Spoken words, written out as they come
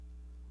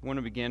I want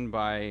to begin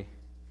by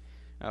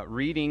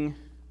reading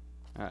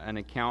an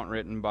account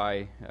written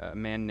by a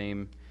man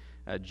named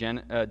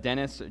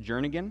Dennis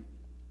Jernigan.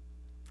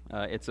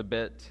 It's a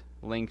bit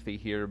lengthy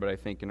here, but I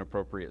think an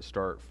appropriate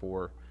start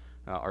for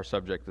our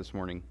subject this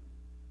morning.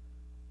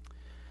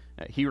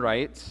 He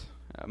writes,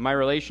 "My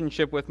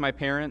relationship with my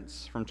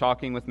parents, from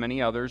talking with many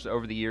others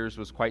over the years,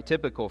 was quite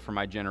typical for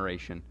my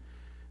generation.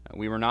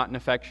 We were not an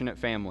affectionate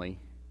family.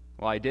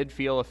 While I did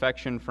feel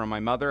affection from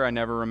my mother, I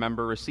never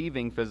remember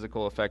receiving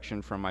physical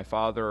affection from my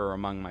father or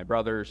among my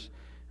brothers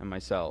and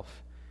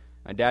myself.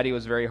 My daddy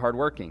was very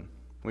hardworking.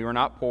 We were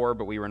not poor,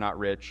 but we were not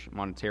rich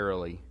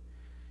monetarily.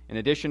 In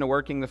addition to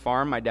working the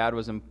farm, my dad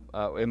was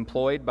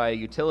employed by a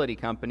utility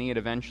company and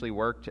eventually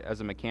worked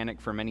as a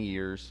mechanic for many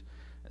years.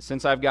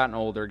 Since I've gotten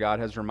older, God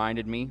has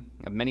reminded me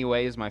of many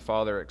ways my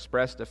father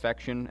expressed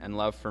affection and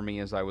love for me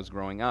as I was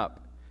growing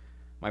up.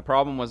 My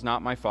problem was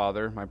not my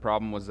father. My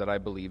problem was that I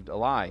believed a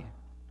lie.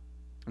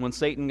 When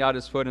Satan got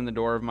his foot in the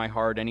door of my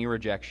heart, any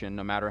rejection,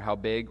 no matter how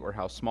big or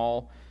how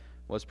small,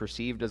 was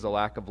perceived as a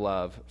lack of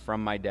love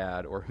from my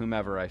dad or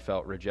whomever I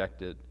felt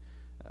rejected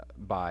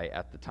by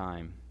at the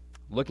time.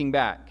 Looking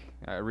back,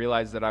 I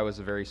realized that I was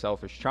a very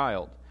selfish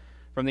child.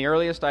 From the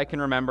earliest I can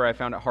remember, I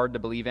found it hard to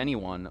believe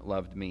anyone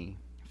loved me.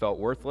 I felt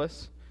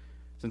worthless.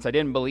 Since I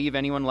didn't believe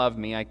anyone loved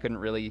me, I couldn't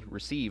really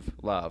receive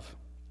love.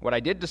 What I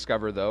did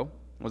discover, though,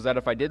 was that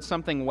if I did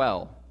something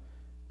well,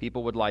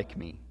 people would like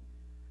me.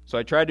 So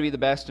I tried to be the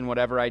best in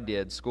whatever I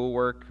did,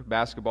 schoolwork,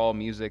 basketball,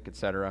 music,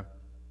 etc.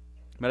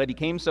 But I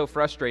became so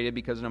frustrated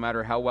because no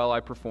matter how well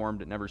I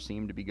performed, it never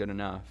seemed to be good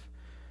enough.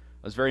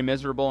 I was very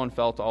miserable and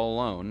felt all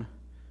alone.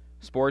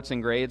 Sports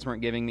and grades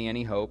weren't giving me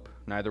any hope,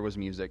 neither was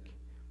music.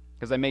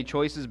 Because I made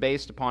choices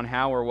based upon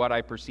how or what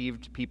I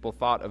perceived people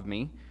thought of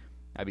me,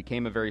 I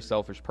became a very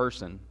selfish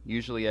person,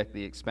 usually at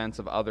the expense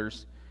of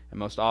others, and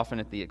most often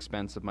at the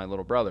expense of my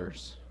little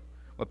brothers.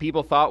 What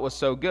people thought was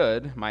so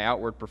good, my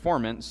outward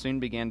performance, soon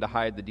began to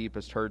hide the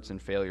deepest hurts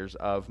and failures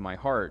of my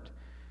heart.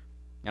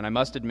 And I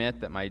must admit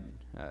that my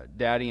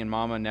daddy and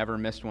mama never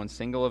missed one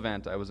single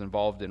event I was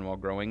involved in while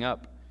growing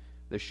up.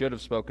 This should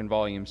have spoken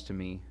volumes to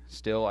me.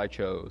 Still, I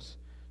chose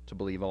to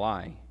believe a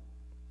lie.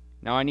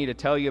 Now I need to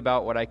tell you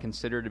about what I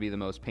consider to be the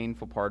most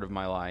painful part of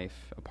my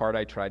life, a part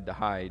I tried to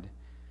hide.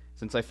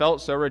 Since I felt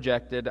so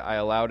rejected, I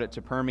allowed it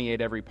to permeate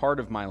every part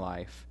of my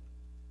life.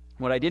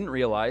 What I didn't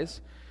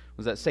realize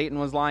was that Satan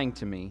was lying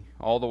to me,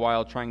 all the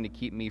while trying to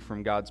keep me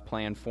from God's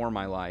plan for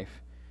my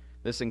life.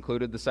 This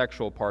included the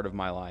sexual part of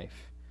my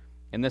life.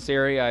 In this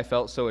area, I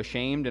felt so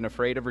ashamed and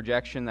afraid of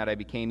rejection that I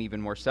became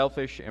even more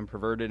selfish and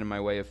perverted in my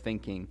way of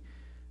thinking.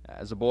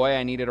 As a boy,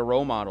 I needed a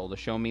role model to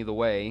show me the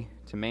way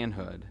to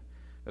manhood.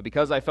 But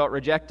because I felt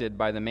rejected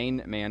by the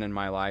main man in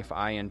my life,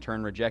 I in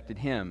turn rejected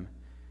him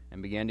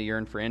and began to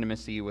yearn for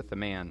intimacy with the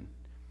man.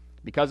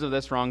 Because of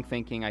this wrong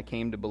thinking, I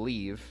came to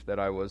believe that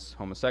I was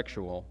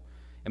homosexual.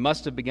 It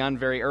must have begun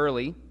very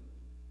early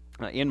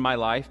in my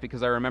life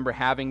because I remember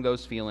having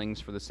those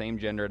feelings for the same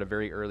gender at a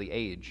very early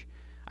age.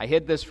 I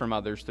hid this from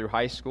others through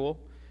high school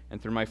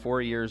and through my 4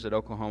 years at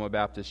Oklahoma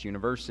Baptist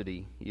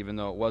University, even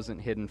though it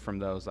wasn't hidden from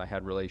those I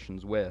had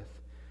relations with.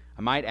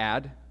 I might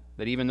add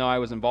that even though I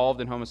was involved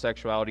in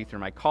homosexuality through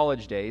my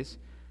college days,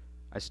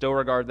 I still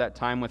regard that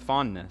time with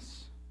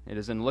fondness. It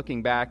is in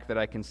looking back that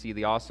I can see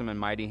the awesome and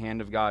mighty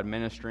hand of God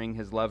ministering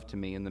His love to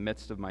me in the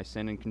midst of my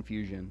sin and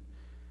confusion.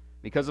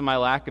 Because of my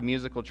lack of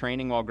musical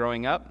training while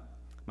growing up,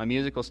 my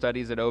musical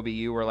studies at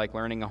OBU were like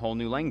learning a whole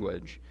new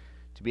language.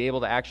 To be able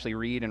to actually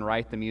read and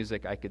write the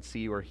music I could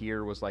see or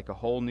hear was like a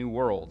whole new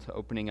world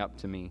opening up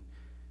to me.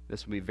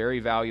 This would be very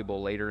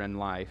valuable later in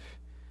life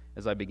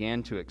as I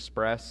began to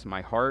express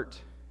my heart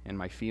and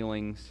my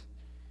feelings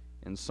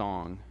in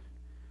song.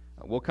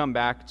 We'll come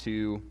back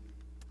to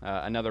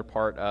another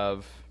part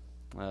of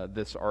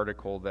this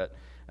article that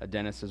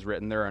Dennis has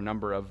written. There are a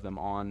number of them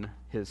on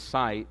his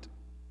site.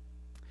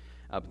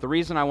 But the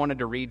reason I wanted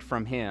to read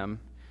from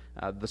him,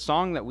 the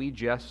song that we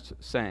just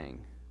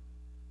sang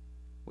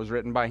was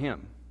written by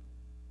him.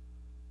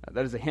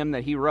 That is a hymn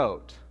that he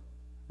wrote.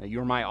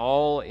 You're my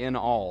all in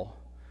all.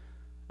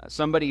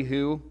 Somebody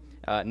who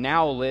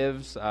now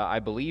lives, I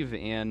believe,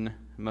 in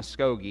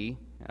Muskogee.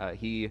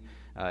 He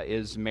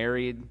is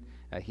married.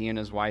 He and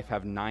his wife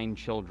have 9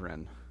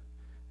 children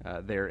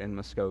there in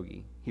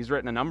Muskogee. He's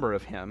written a number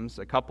of hymns.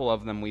 A couple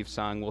of them we've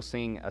sung. We'll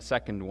sing a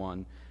second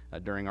one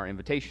during our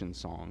invitation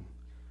song.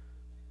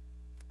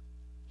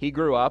 He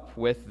grew up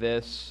with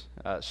this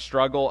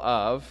struggle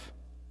of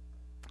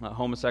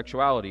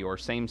homosexuality, or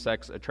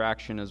same-sex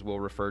attraction, as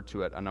we'll refer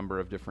to it a number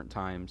of different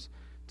times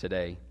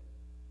today.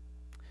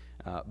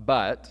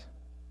 But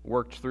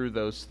worked through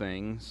those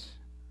things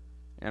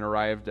and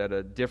arrived at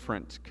a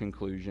different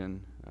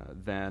conclusion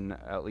than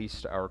at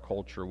least our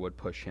culture would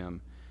push him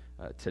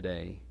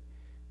today.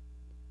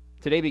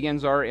 Today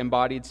begins our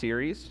Embodied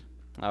series.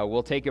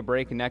 We'll take a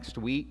break next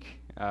week.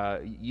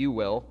 You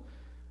will.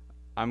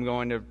 I'm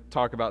going to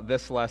talk about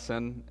this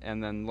lesson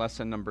and then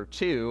lesson number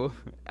 2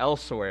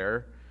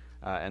 elsewhere,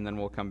 and then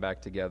we'll come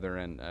back together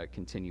and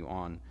continue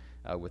on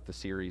with the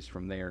series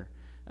from there.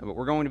 But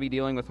we're going to be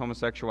dealing with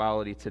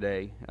homosexuality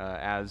today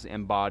as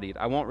embodied.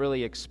 I won't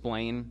really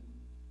explain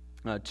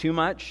too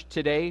much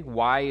today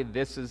why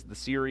this is the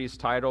series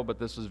title, but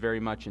this was very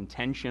much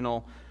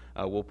intentional.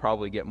 We'll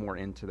probably get more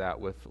into that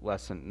with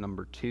lesson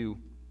number 2.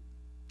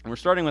 And we're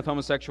starting with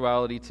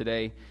homosexuality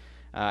today,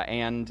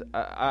 and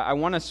I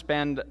want to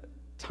spend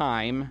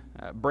time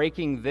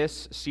breaking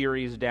this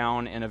series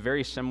down in a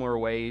very similar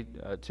way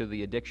to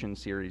the addiction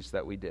series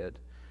that we did,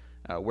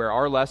 where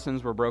our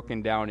lessons were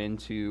broken down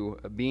into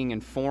being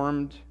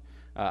informed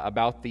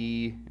about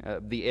the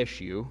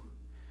issue,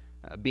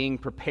 being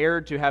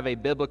prepared to have a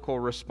biblical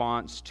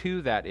response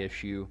to that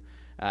issue,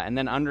 and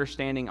then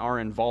understanding our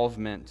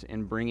involvement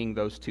in bringing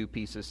those two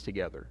pieces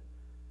together.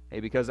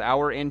 Because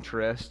our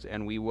interest,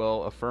 and we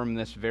will affirm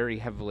this very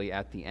heavily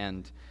at the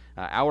end,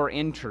 our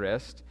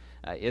interest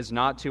is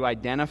not to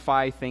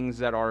identify things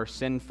that are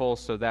sinful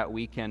so that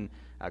we can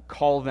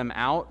call them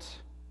out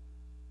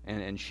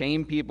and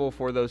shame people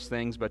for those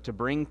things, but to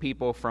bring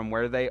people from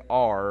where they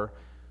are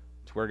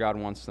to where God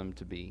wants them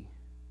to be.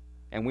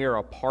 And we are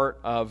a part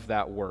of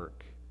that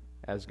work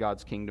as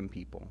God's kingdom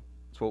people.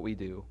 That's what we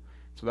do.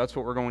 So that's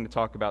what we're going to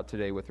talk about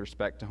today with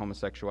respect to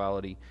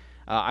homosexuality.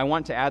 I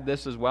want to add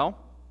this as well.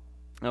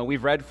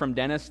 We've read from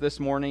Dennis this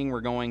morning.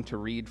 We're going to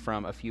read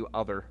from a few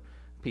other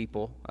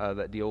people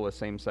that deal with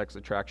same-sex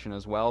attraction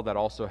as well, that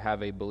also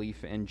have a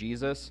belief in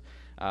Jesus.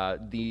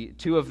 The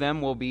two of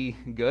them will be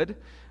good.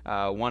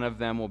 One of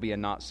them will be a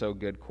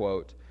not-so-good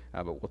quote,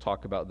 but we'll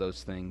talk about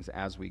those things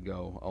as we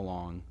go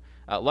along.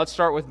 Let's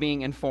start with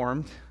being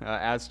informed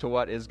as to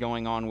what is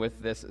going on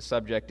with this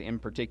subject in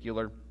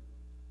particular.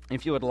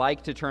 If you would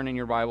like to turn in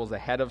your Bibles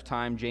ahead of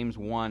time, James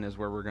 1 is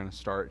where we're going to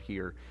start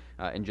here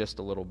in just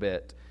a little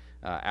bit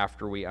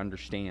after we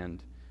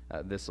understand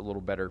this a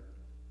little better.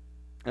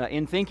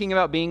 In thinking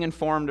about being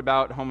informed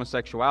about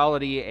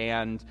homosexuality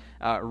and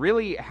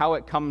really how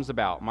it comes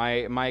about,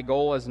 my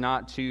goal is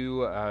not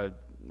to,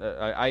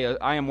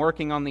 I am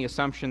working on the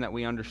assumption that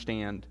we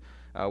understand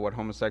what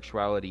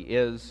homosexuality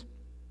is,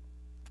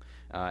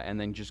 and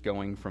then just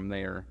going from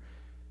there.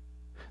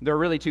 There are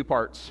really two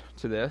parts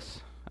to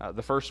this.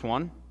 The first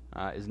one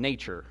is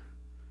nature.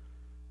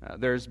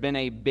 There's been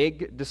a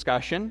big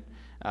discussion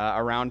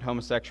around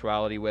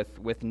homosexuality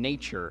with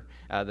nature,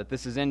 that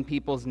this is in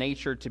people's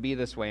nature to be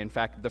this way. In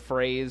fact, the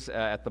phrase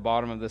at the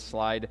bottom of this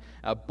slide,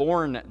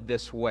 born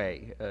this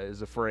way,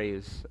 is a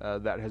phrase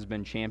that has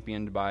been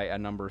championed by a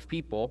number of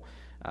people,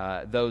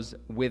 those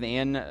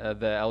within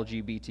the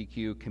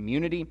LGBTQ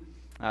community,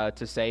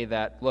 to say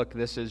that, look,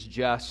 this is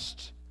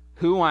just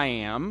who I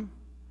am,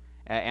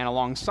 and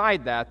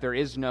alongside that, there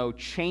is no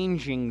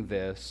changing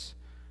this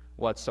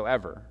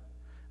whatsoever.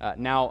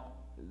 Now,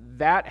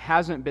 that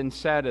hasn't been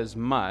said as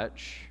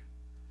much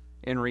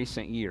in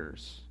recent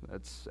years.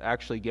 That's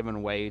actually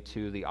given way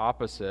to the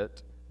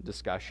opposite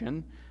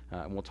discussion,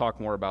 and we'll talk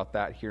more about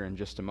that here in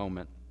just a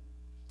moment.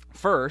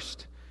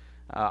 First,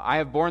 I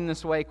have born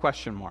this way, ?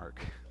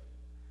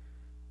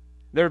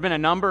 There have been a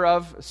number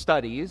of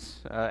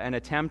studies, an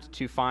attempt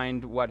to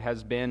find what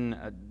has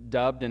been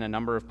dubbed in a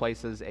number of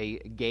places a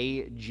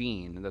gay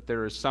gene, that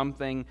there is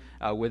something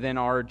within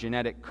our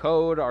genetic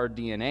code, our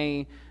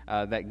DNA,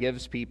 that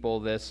gives people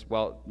this,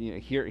 well,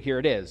 here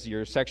it is.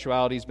 Your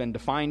sexuality has been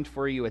defined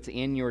for you. It's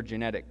in your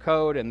genetic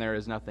code, and there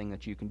is nothing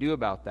that you can do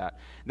about that.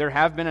 There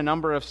have been a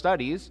number of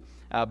studies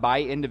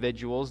by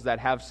individuals that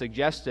have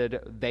suggested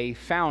they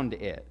found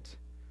it.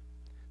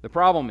 The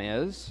problem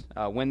is,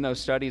 when those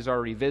studies are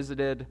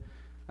revisited,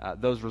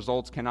 those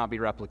results cannot be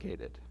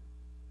replicated.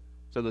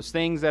 So those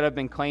things that have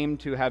been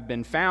claimed to have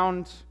been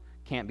found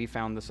can't be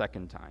found the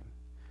second time.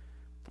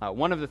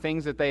 One of the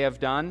things that they have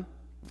done,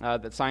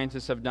 that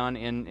scientists have done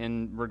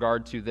in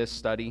regard to this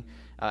study,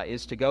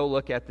 is to go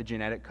look at the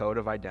genetic code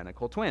of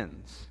identical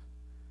twins.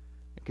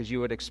 Because you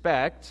would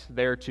expect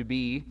there to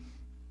be,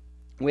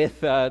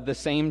 with the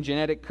same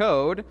genetic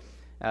code,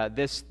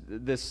 this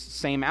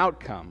same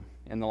outcome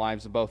in the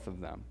lives of both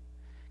of them.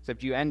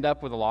 Except you end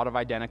up with a lot of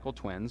identical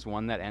twins,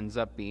 one that ends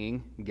up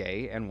being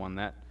gay and one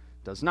that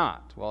does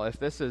not. Well, if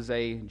this is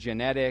a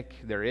genetic,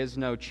 there is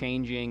no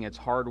changing, it's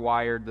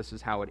hardwired, this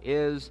is how it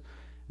is,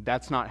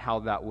 that's not how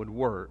that would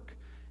work.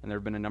 And there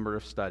have been a number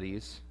of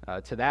studies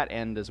to that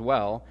end as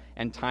well.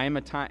 And time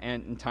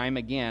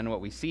again,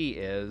 what we see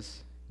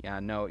is,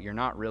 no, you're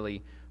not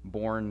really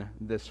born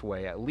this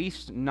way, at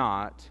least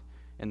not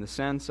in the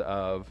sense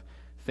of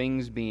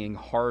things being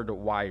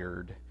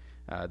hardwired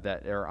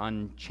that are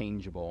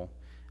unchangeable.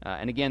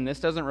 And again,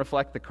 this doesn't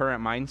reflect the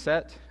current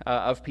mindset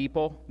of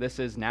people. This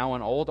is now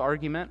an old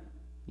argument.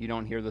 You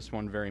don't hear this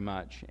one very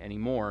much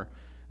anymore,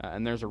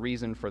 and there's a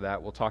reason for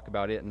that. We'll talk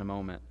about it in a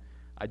moment.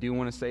 I do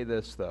want to say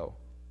this, though.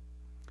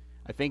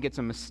 I think it's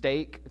a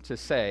mistake to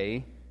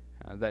say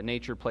that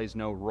nature plays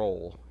no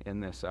role in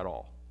this at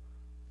all.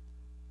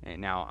 And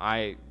now,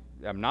 I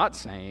am not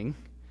saying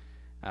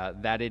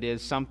that it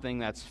is something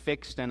that's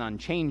fixed and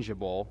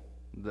unchangeable.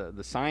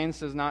 The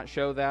science does not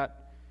show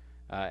that,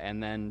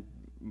 and then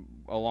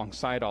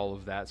alongside all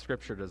of that,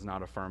 Scripture does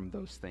not affirm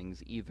those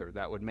things either.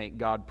 That would make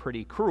God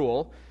pretty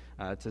cruel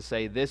to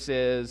say, this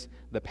is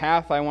the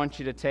path I want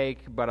you to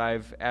take, but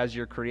I've, as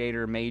your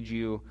creator, made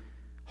you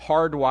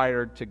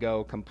hardwired to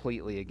go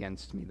completely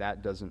against me.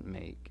 That doesn't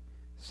make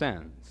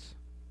sense.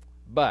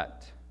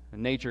 But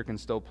nature can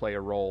still play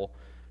a role.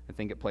 I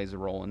think it plays a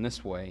role in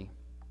this way.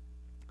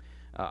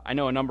 I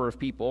know a number of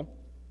people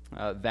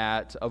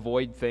that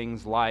avoid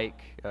things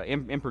like,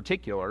 in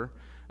particular,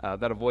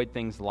 that avoid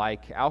things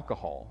like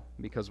alcohol,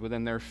 because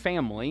within their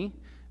family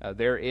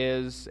there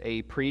is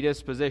a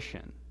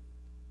predisposition.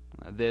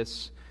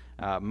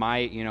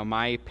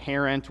 My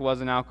parent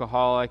was an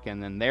alcoholic,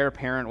 and then their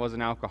parent was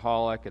an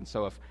alcoholic, and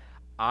so if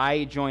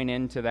I join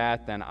into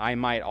that, then I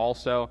might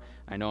also.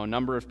 I know a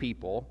number of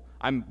people.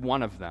 I'm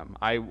one of them.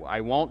 I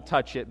won't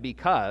touch it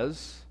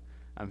because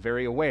I'm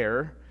very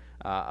aware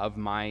of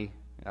my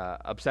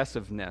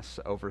obsessiveness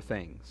over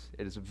things.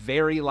 It is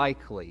very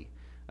likely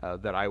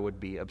that I would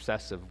be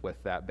obsessive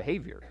with that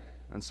behavior,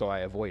 and so I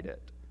avoid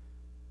it.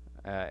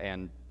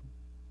 And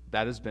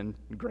that has been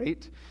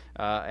great.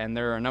 And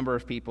there are a number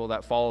of people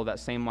that follow that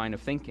same line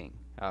of thinking,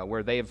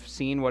 where they've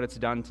seen what it's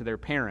done to their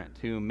parent,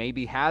 who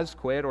maybe has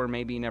quit or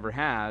maybe never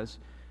has,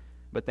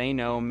 but they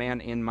know, man,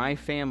 in my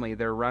family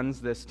there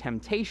runs this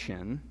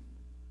temptation,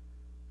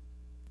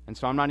 and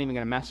so I'm not even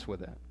going to mess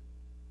with it.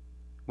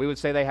 We would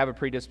say they have a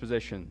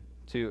predisposition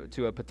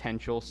to a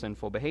potential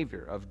sinful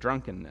behavior of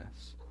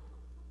drunkenness.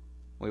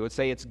 We would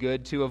say it's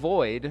good to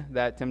avoid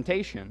that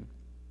temptation.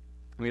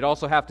 We'd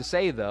also have to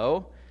say,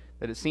 though,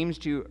 that it seems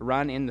to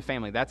run in the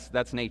family.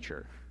 That's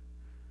nature.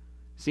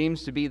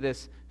 Seems to be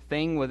this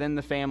thing within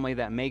the family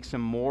that makes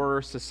them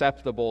more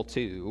susceptible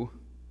to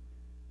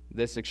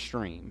this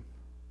extreme.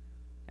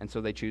 And so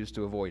they choose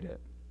to avoid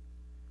it.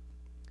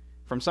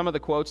 From some of the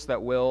quotes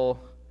that we'll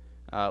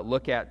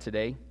look at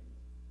today,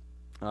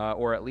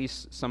 or at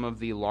least some of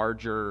the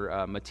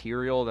larger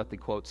material that the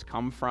quotes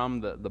come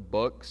from, the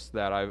books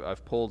that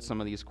I've pulled some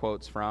of these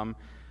quotes from,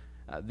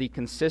 the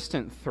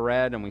consistent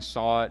thread, and we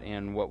saw it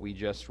in what we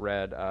just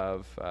read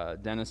of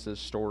Dennis's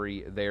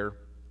story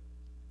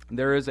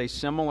there is a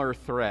similar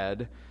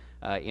thread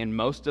in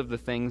most of the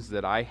things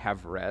that I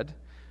have read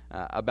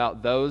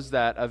about those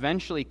that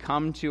eventually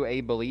come to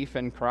a belief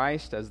in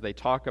Christ as they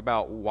talk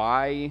about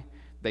why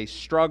they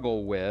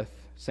struggle with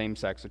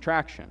same-sex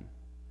attraction.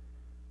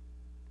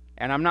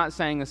 And I'm not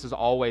saying this is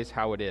always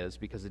how it is,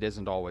 because it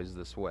isn't always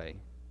this way.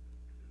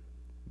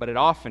 But it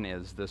often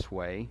is this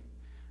way,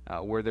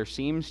 where there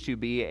seems to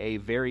be a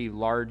very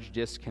large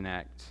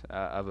disconnect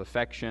of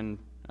affection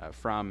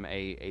from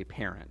a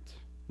parent,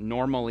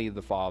 normally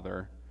the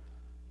father,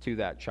 to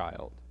that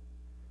child.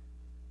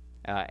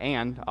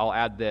 And I'll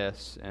add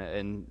this,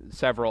 in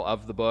several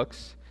of the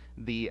books,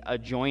 the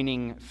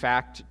adjoining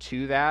fact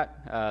to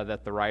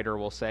that the writer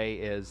will say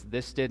is,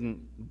 this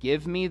didn't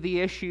give me the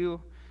issue,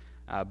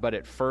 but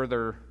it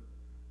further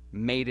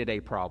made it a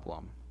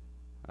problem.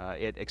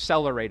 It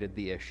accelerated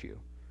the issue.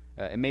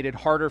 It made it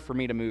harder for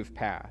me to move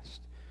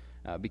past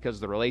because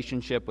the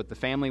relationship with the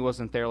family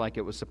wasn't there like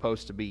it was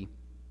supposed to be.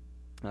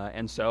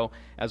 And so,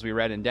 as we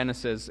read in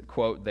Dennis's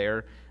quote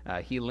there,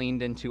 he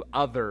leaned into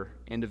other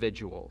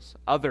individuals,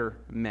 other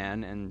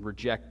men, and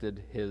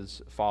rejected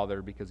his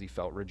father because he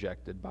felt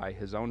rejected by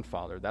his own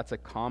father. That's a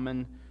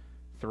common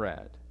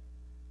thread.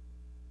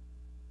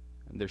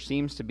 And there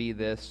seems to be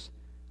this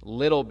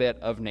little bit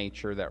of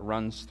nature that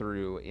runs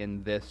through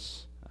in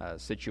this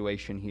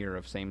situation here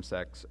of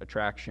same-sex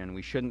attraction.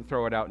 We shouldn't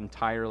throw it out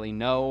entirely.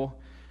 No,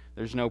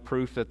 there's no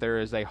proof that there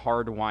is a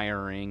hard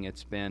wiring.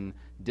 It's been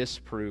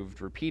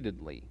disproved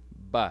repeatedly.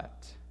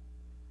 But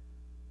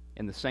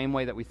in the same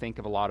way that we think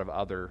of a lot of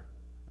other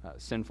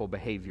sinful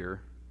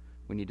behavior,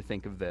 we need to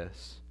think of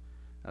this,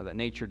 that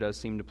nature does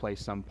seem to play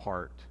some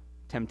part.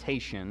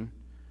 Temptation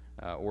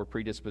or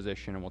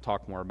predisposition, and we'll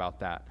talk more about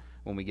that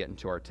when we get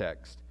into our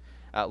text.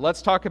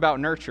 Let's talk about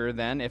nurture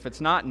then. If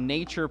it's not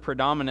nature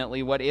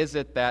predominantly, what is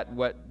it that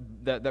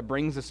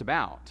brings us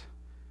about?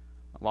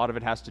 A lot of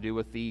it has to do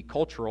with the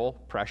cultural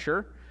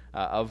pressure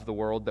of the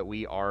world that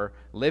we are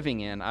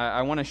living in.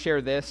 I want to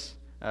share this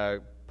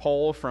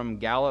poll from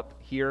Gallup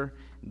here.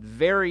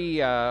 Very,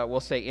 we'll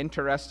say,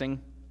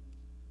 interesting,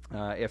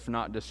 if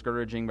not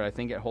discouraging, but I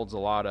think it holds a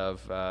lot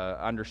of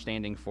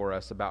understanding for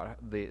us about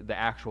the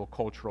actual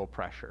cultural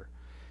pressure.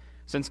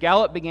 Since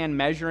Gallup began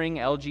measuring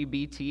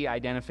LGBT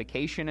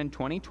identification in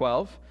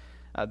 2012,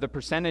 the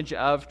percentage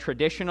of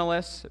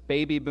traditionalists,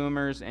 baby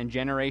boomers, and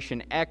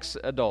Generation X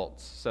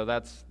adults, so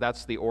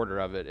that's the order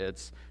of it.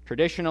 It's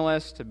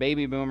traditionalist,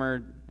 baby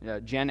boomer,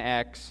 Gen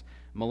X,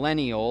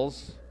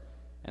 millennials,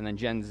 and then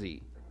Gen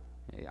Z.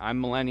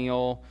 I'm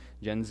millennial.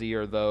 Gen Z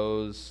are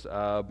those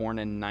born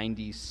in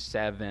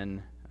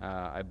 97,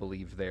 I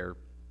believe there.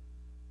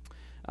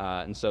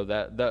 And so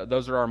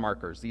those are our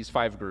markers, these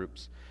 5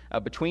 groups.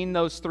 Between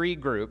those 3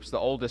 groups, the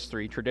oldest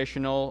 3,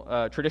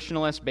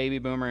 traditionalist, baby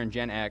boomer, and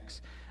Gen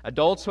X,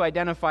 adults who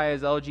identify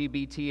as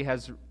LGBT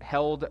has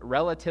held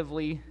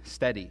relatively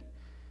steady.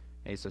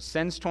 Okay, so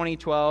since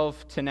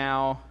 2012 to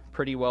now,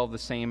 pretty well the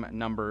same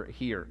number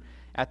here.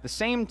 At the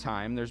same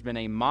time, there's been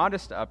a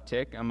modest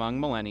uptick among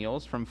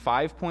millennials from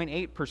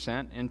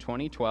 5.8% in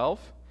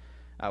 2012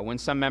 when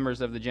some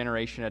members of the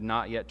generation had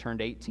not yet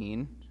turned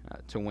 18,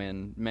 to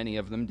when many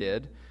of them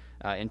did.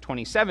 In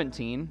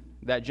 2017,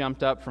 that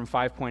jumped up from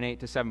 5.8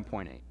 to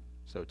 7.8.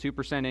 So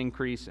 2%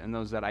 increase in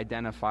those that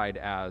identified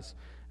as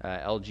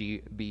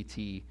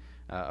LGBT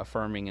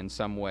affirming in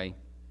some way.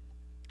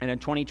 And in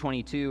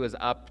 2022 is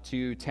up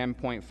to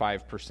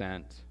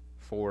 10.5%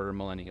 for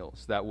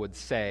millennials that would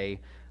say,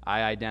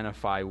 I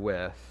identify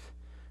with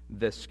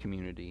this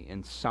community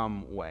in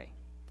some way.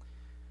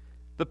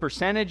 The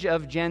percentage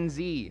of Gen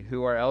Z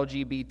who are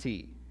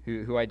LGBT,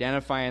 who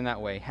identify in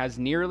that way, has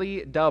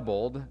nearly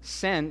doubled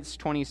since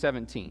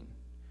 2017,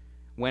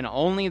 when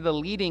only the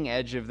leading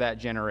edge of that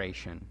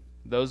generation,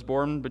 those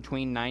born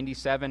between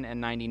 97 and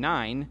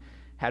 99,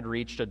 had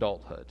reached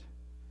adulthood.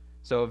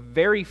 So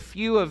very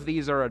few of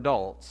these are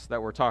adults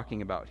that we're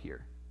talking about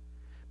here.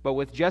 But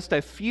with just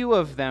a few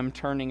of them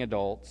turning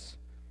adults,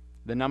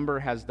 the number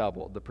has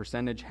doubled. The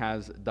percentage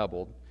has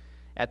doubled.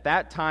 At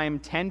that time,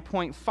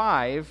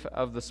 10.5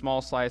 of the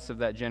small slice of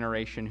that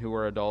generation who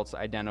were adults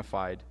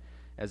identified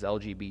as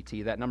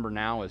LGBT. That number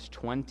now is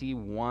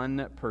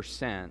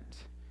 21%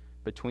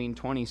 between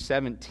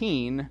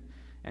 2017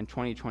 and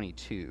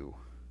 2022.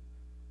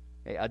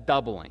 A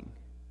doubling,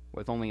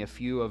 with only a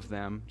few of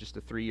them, just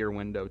a 3-year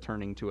window,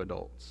 turning to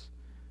adults.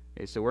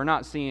 Okay, so we're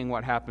not seeing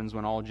what happens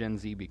when all Gen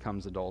Z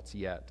becomes adults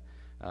yet,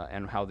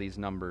 and how these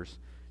numbers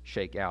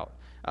shake out.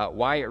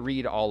 Why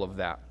read all of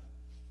that?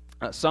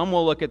 Some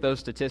will look at those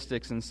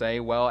statistics and say,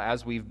 well,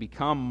 as we've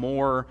become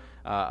more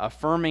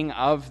affirming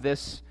of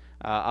this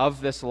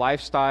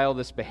lifestyle,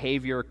 this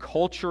behavior,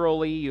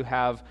 culturally, you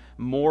have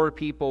more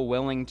people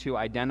willing to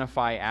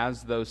identify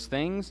as those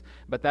things,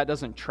 but that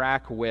doesn't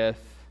track with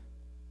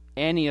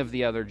any of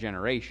the other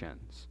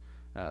generations.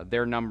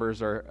 Their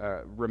numbers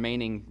are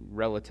remaining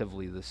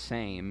relatively the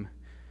same.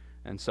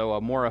 And so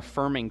a more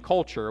affirming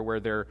culture where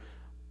there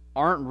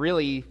aren't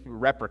really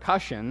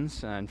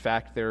repercussions, in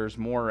fact, there's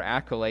more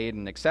accolade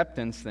and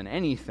acceptance than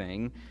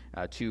anything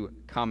to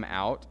come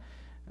out,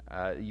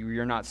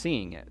 you're not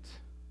seeing it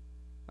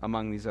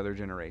among these other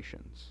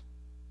generations.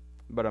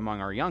 But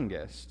among our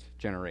youngest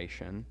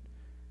generation,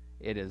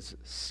 it is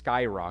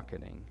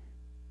skyrocketing.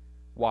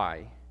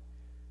 Why?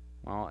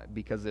 Well,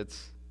 because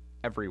it's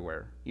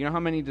everywhere. You know how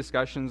many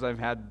discussions I've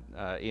had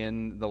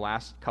in the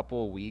last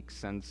couple of weeks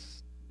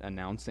since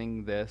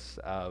announcing this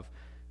of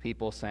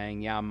people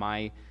saying, yeah,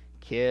 my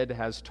kid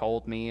has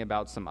told me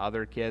about some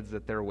other kids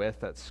that they're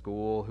with at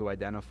school who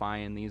identify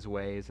in these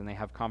ways, and they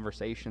have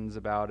conversations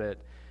about it.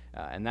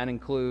 And that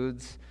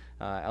includes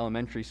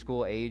elementary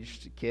school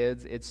aged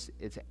kids. It's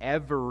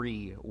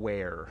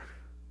everywhere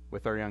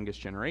with our youngest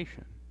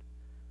generation.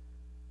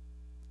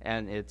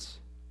 And it's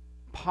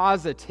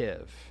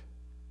positive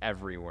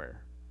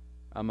everywhere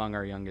among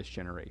our youngest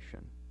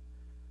generation.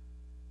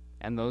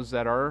 And those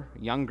that are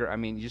younger, I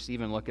mean, just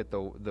even look at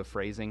the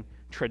phrasing,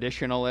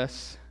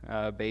 traditionalists,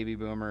 baby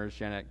boomers,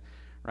 Gen X,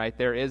 right?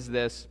 There is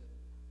this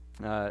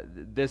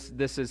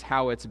is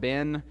how it's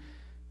been.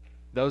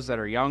 Those that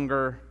are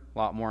younger, a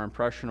lot more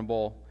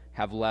impressionable,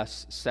 have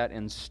less set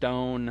in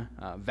stone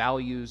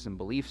values and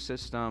belief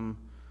system,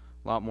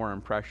 a lot more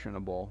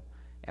impressionable.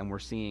 And we're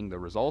seeing the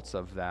results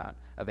of that,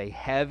 of a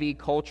heavy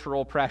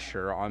cultural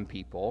pressure on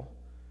people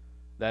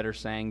that are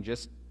saying,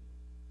 just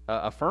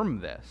affirm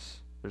this.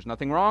 There's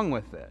nothing wrong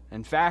with it.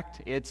 In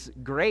fact, it's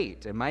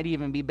great. It might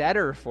even be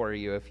better for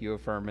you if you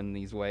affirm in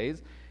these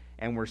ways.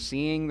 And we're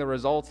seeing the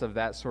results of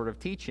that sort of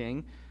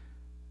teaching.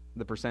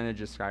 The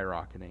percentage is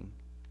skyrocketing.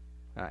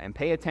 And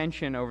pay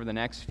attention over the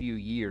next few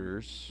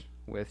years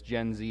with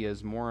Gen Z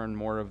as more and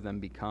more of them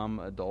become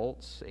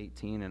adults,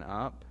 18 and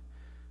up,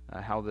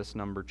 how this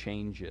number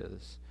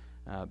changes.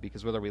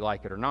 Because whether we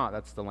like it or not,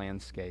 that's the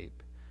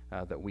landscape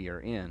that we are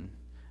in.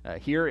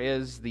 Here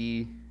is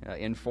the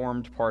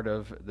informed part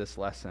of this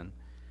lesson.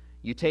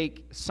 You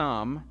take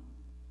some,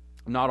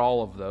 not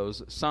all of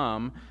those,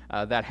 some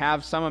that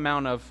have some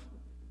amount of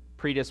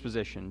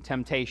predisposition,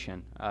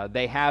 temptation.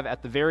 They have,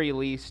 at the very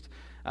least,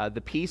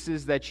 the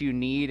pieces that you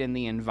need in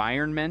the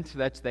environment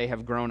that they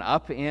have grown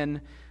up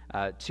in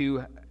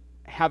to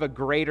have a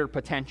greater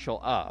potential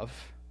of,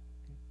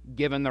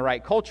 given the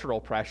right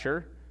cultural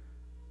pressure,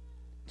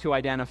 to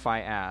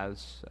identify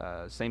as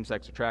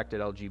same-sex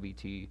attracted,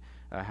 LGBT,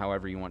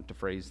 however you want to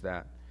phrase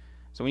that.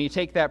 So when you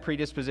take that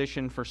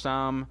predisposition for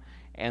some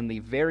and the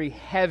very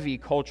heavy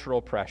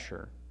cultural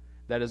pressure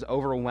that is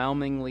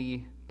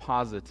overwhelmingly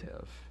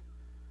positive,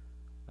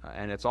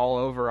 and it's all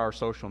over our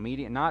social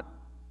media, not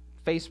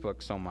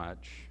Facebook so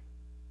much.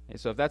 And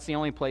so if that's the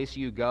only place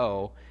you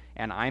go,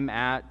 and I'm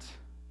at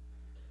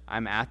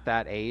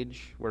that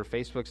age where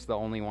Facebook's the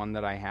only one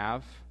that I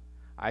have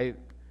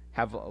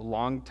a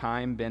long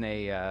time been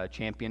a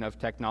champion of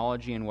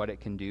technology and what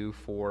it can do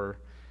for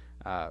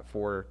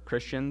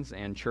Christians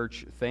and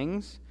church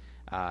things.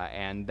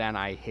 And then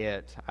I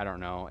hit, I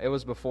don't know, it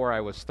was before I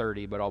was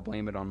 30, but I'll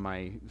blame it on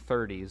my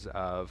 30s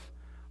of,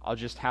 I'll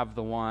just have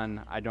the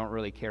one, I don't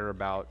really care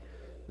about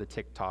the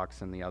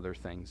TikToks and the other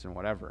things and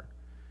whatever.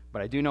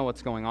 But I do know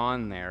what's going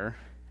on there,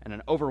 and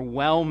an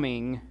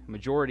overwhelming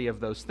majority of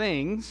those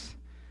things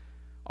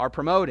are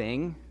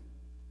promoting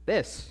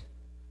this.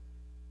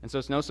 And so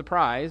it's no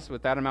surprise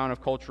with that amount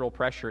of cultural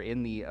pressure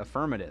in the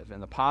affirmative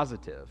and the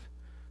positive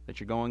that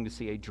you're going to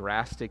see a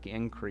drastic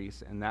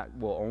increase, and that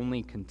will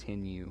only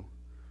continue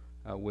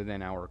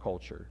within our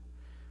culture.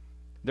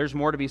 There's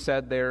more to be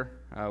said there.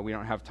 We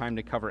don't have time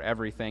to cover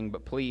everything,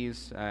 but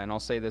please, and I'll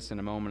say this in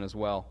a moment as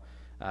well,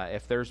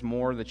 if there's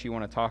more that you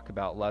want to talk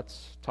about,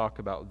 let's talk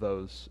about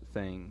those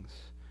things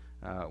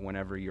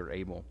whenever you're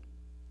able.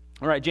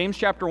 All right, James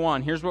chapter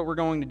 1, here's what we're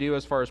going to do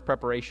as far as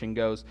preparation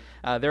goes.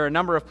 There are a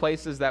number of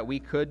places that we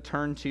could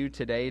turn to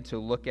today to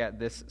look at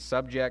this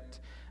subject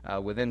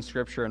within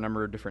Scripture, a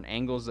number of different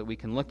angles that we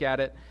can look at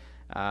it.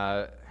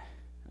 I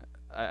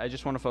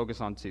just want to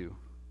focus on two.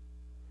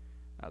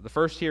 The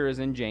first here is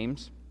in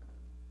James.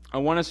 I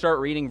want to start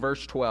reading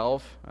verse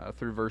 12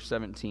 through verse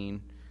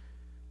 17.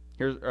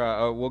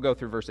 We'll go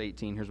through verse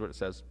 18. Here's what it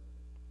says.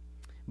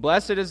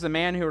 Blessed is the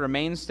man who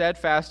remains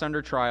steadfast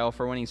under trial,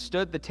 for when he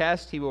stood the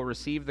test, he will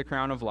receive the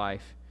crown of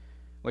life,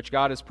 which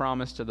God has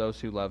promised to those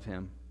who love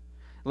him.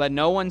 Let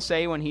no one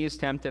say when he is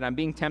tempted, I'm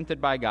being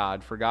tempted by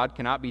God, for God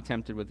cannot be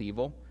tempted with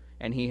evil,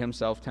 and he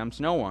himself tempts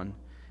no one.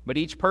 But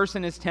each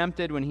person is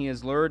tempted when he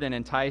is lured and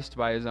enticed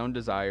by his own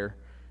desire.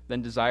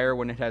 Then desire,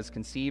 when it has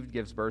conceived,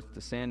 gives birth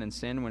to sin, and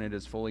sin, when it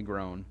is fully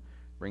grown,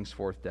 brings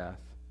forth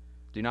death.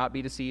 Do not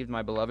be deceived,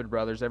 my beloved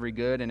brothers. Every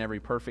good and every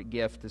perfect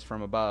gift is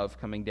from above,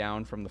 coming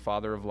down from the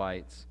Father of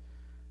lights,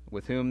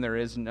 with whom there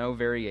is no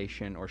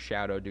variation or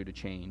shadow due to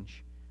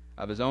change.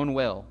 Of his own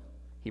will,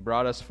 he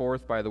brought us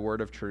forth by the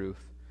word of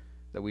truth,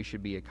 that we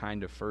should be a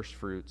kind of first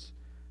fruits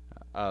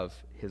of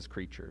his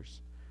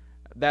creatures.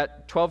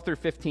 That 12 through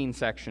 15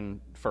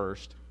 section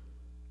first.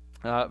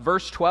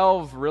 Verse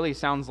 12 really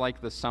sounds like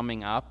the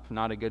summing up,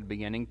 not a good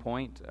beginning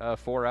point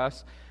for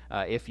us.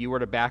 If you were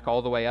to back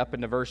all the way up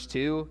into verse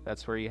 2,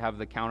 that's where you have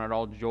the count it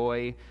all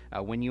joy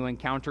when you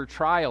encounter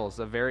trials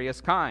of various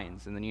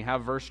kinds. And then you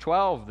have verse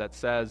 12 that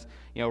says,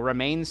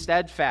 remain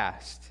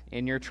steadfast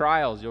in your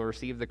trials, you'll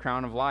receive the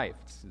crown of life.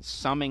 It's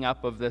summing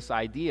up of this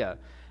idea.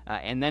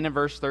 And then in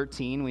verse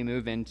 13, we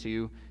move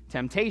into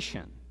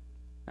temptation.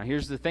 Now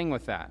here's the thing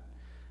with that.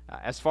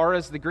 As far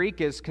as the Greek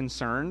is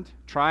concerned,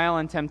 trial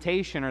and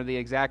temptation are the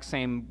exact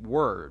same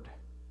word.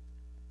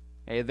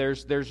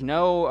 There's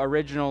no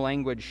original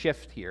language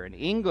shift here. In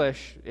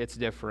English, it's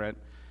different,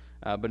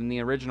 but in the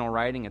original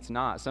writing, it's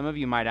not. Some of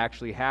you might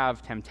actually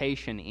have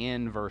temptation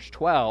in verse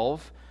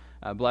 12.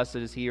 Blessed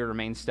is he who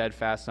remains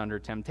steadfast under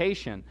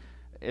temptation.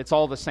 It's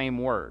all the same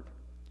word.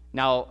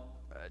 Now,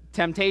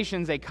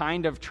 temptation's a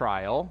kind of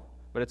trial,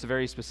 but it's a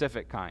very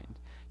specific kind.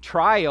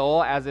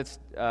 Trial, as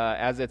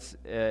it's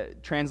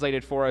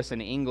translated for us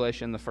in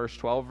English in the first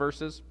 12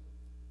 verses,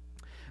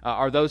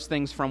 are those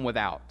things from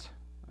without.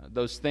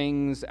 Those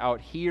things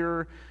out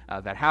here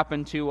that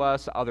happen to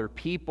us, other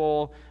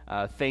people,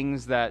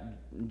 things that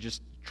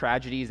just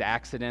tragedies,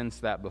 accidents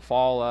that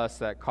befall us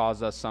that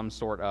cause us some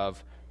sort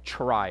of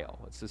trial.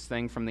 It's this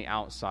thing from the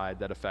outside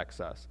that affects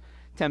us.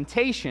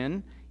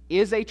 Temptation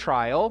is a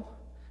trial,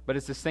 but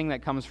it's this thing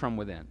that comes from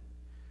within.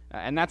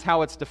 And that's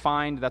how it's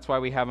defined. That's why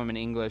we have them in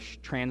English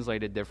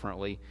translated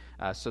differently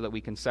so that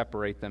we can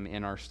separate them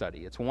in our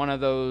study. It's one of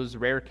those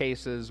rare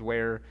cases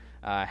where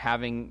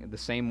having the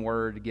same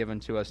word given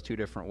to us two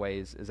different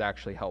ways is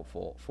actually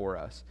helpful for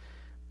us.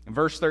 In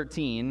verse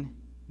 13,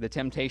 the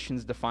temptation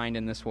is defined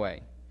in this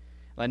way.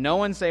 Let no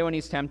one say when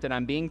he's tempted,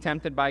 I'm being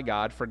tempted by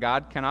God, for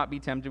God cannot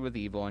be tempted with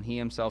evil, and he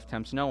himself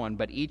tempts no one.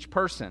 But each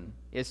person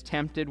is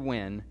tempted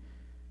when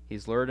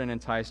he's lured and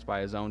enticed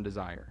by his own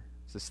desire.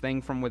 It's this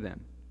thing from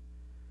within.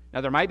 Now,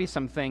 there might be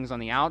some things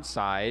on the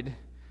outside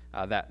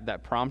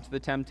that prompt the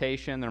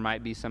temptation. There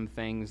might be some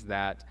things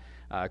that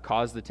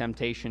cause the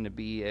temptation to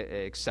be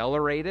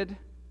accelerated.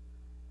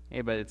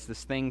 But it's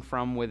this thing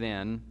from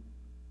within.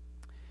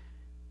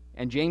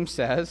 And James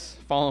says,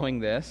 following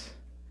this,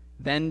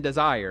 then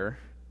desire,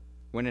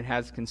 when it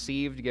has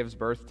conceived, gives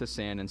birth to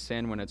sin, and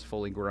sin, when it's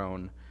fully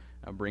grown,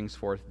 brings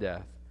forth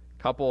death.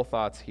 A couple of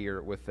thoughts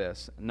here with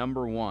this.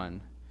 Number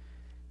one,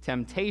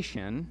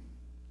 temptation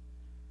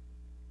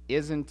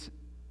isn't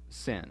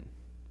sin.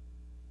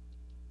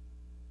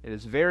 It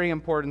is very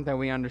important that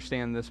we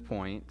understand this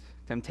point.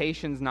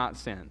 Temptation's not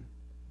sin.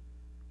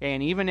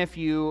 And even if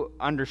you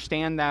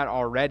understand that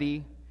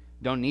already,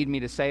 don't need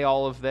me to say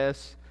all of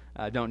this,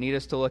 don't need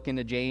us to look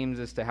into James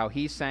as to how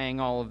he's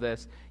saying all of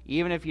this,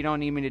 even if you don't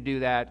need me to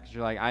do that, because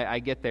you're like, I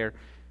get there,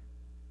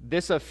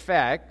 this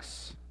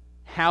affects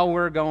how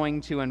we're going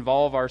to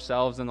involve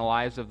ourselves in the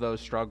lives of those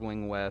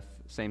struggling with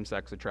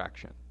same-sex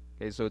attraction.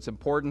 Okay, so it's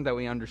important that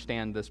we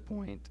understand this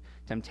point.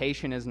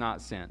 Temptation is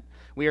not sin.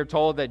 We are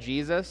told that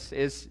Jesus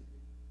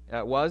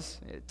was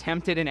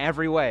tempted in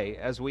every way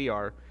as we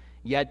are,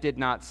 yet did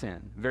not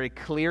sin. Very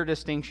clear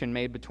distinction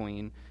made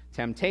between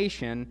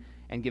temptation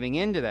and giving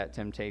into that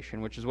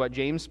temptation, which is what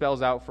James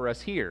spells out for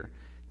us here.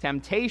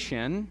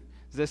 Temptation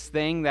is this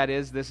thing that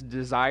is this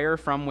desire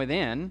from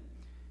within,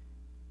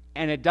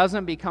 and it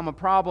doesn't become a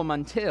problem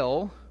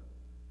until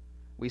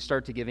we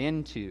start to give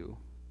into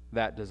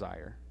that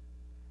desire.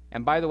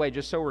 And by the way,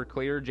 just so we're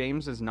clear,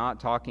 James is not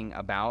talking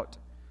about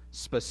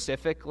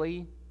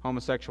specifically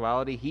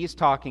homosexuality. He's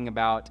talking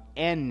about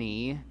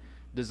any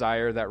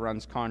desire that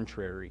runs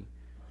contrary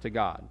to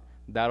God.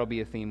 That'll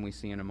be a theme we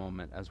see in a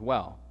moment as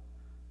well.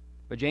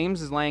 But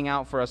James is laying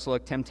out for us,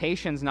 look,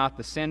 temptation's not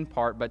the sin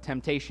part, but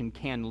temptation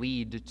can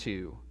lead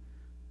to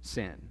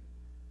sin.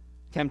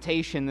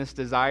 Temptation, this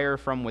desire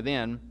from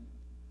within,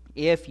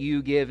 if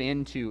you give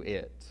into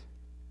it,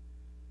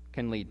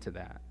 can lead to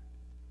that.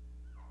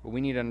 But we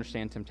need to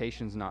understand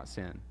temptation's not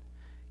sin.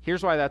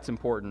 Here's why that's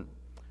important.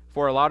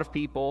 For a lot of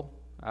people,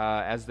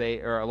 a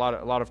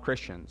lot of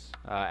Christians,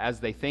 as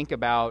they think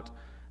about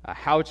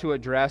how to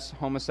address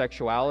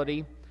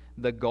homosexuality,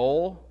 the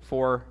goal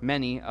for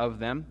many of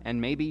them, and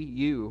maybe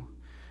you,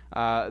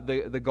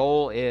 the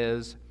goal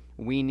is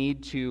we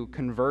need to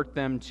convert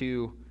them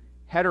to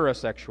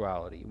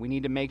heterosexuality. We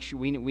need to make sure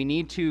we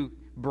need to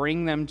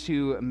bring them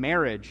to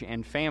marriage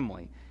and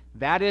family.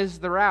 That is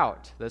the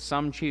route that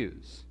some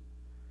choose.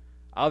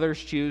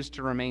 Others choose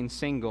to remain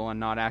single and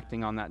not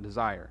acting on that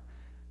desire.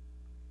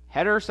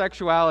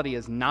 Heterosexuality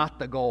is not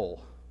the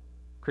goal.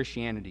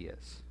 Christianity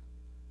is.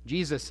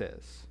 Jesus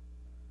is.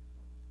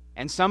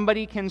 And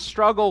somebody can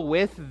struggle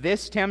with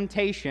this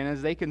temptation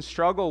as they can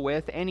struggle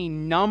with any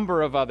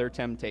number of other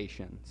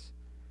temptations.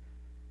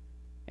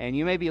 And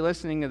you may be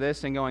listening to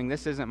this and going,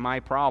 this isn't my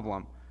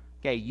problem.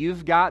 Okay,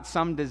 you've got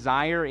some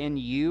desire in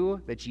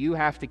you that you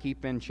have to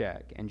keep in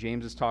check. And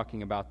James is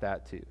talking about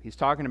that too. He's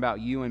talking about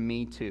you and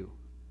me too.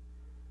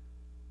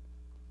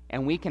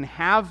 And we can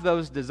have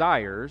those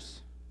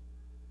desires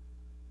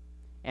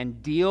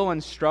and deal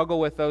and struggle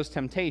with those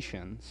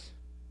temptations,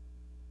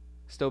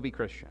 still be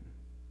Christian.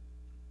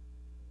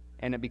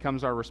 And it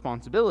becomes our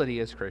responsibility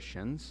as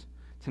Christians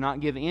to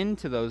not give in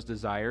to those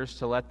desires,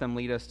 to let them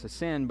lead us to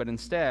sin, but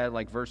instead,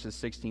 like verses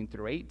 16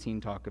 through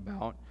 18 talk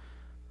about,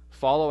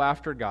 follow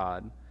after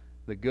God,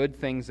 the good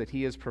things that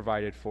He has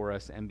provided for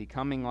us, and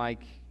becoming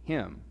like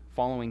Him,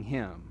 following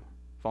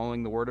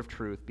the word of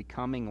truth,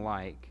 becoming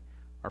like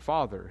our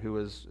Father, who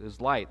is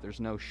light. There's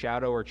no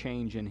shadow or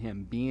change in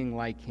Him, being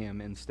like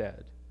Him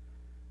instead.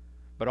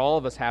 But all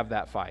of us have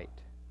that fight.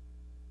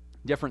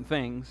 Different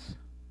things,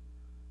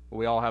 but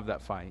we all have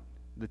that fight.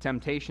 The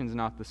temptation's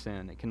not the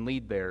sin. It can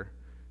lead there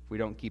if we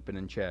don't keep it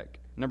in check.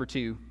 Number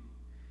 2,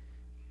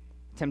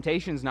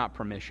 temptation's not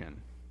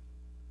permission.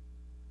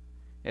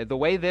 The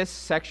way this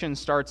section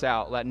starts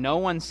out, let no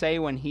one say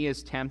when he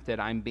is tempted,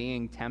 I'm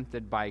being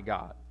tempted by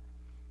God.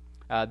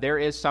 There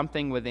is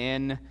something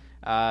within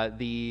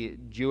the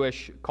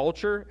Jewish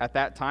culture at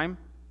that time,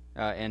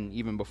 and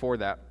even before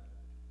that.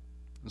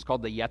 It was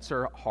called the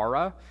Yetzer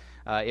Hara.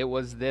 It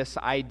was this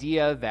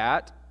idea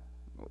that,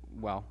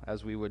 well,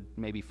 as we would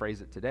maybe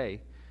phrase it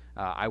today,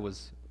 I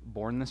was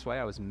born this way,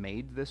 I was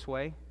made this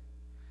way.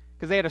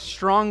 Because they had a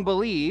strong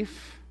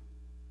belief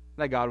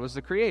that God was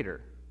the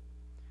creator.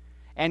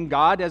 And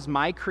God, as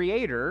my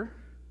creator,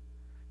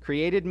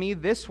 created me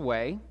this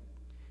way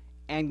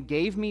and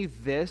gave me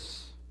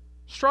this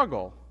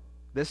struggle,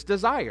 this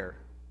desire.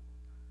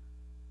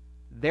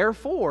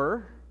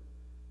 Therefore,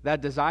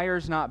 that desire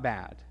is not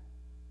bad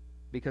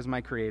because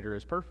my creator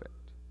is perfect.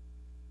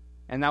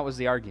 And that was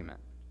the argument.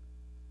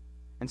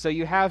 And so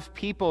you have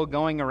people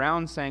going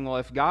around saying, well,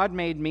 if God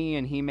made me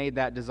and He made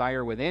that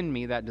desire within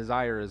me, that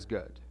desire is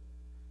good.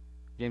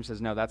 James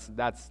says, no,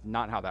 that's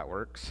not how that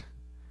works.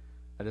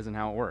 That isn't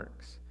how it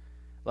works.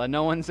 Let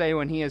no one say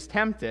when he is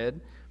tempted,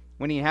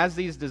 when he has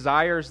these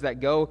desires that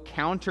go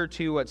counter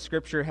to what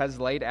Scripture has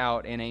laid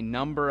out in a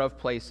number of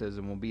places,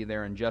 and we'll be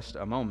there in just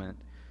a moment,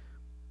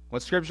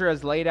 what Scripture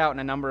has laid out in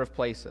a number of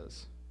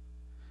places.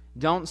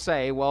 Don't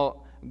say,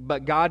 well,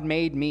 but God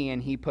made me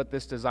and He put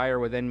this desire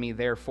within me,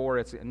 therefore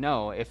it's...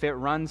 No, if it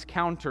runs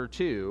counter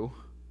to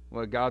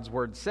what God's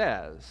Word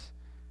says,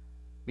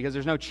 because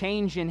there's no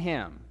change in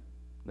Him.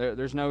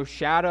 There's no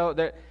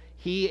shadow.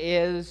 He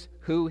is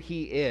who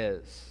He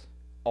is,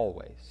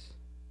 always.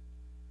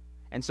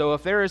 And so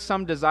if there is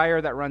some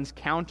desire that runs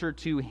counter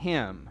to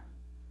Him,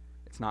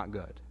 it's not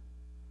good.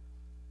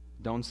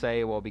 Don't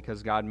say, well,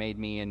 because God made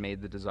me and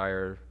made the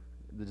desire's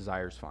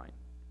fine.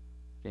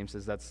 James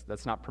says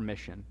that's not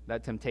permission.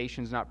 That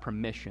temptation is not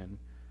permission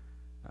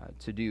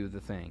to do the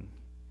thing.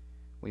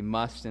 We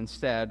must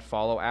instead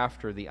follow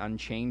after the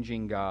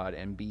unchanging God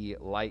and be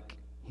like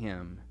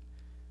Him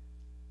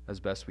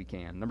as best we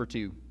can. Number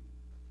 2,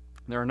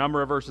 there are a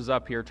number of verses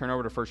up here. Turn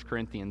over to 1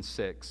 Corinthians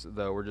 6,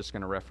 though we're just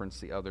going to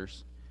reference the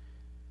others.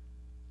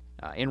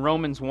 In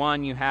Romans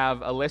 1, you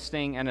have a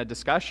listing and a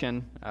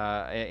discussion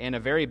in a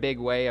very big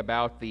way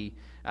about the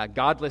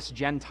godless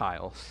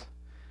Gentiles.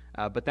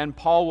 But then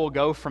Paul will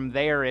go from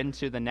there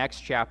into the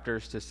next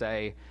chapters to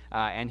say,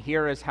 and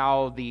here is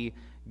how the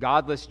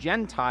godless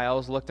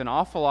Gentiles looked an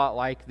awful lot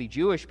like the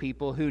Jewish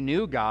people who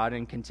knew God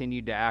and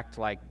continued to act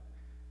like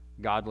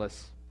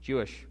godless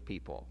Jewish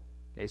people.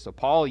 Okay, so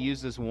Paul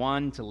uses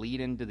one to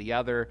lead into the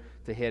other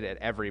to hit at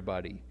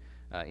everybody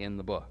in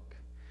the book.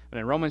 But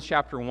in Romans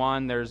chapter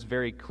 1, there's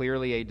very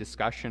clearly a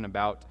discussion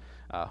about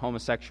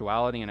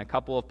homosexuality in a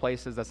couple of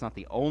places. That's not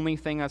the only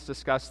thing that's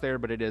discussed there,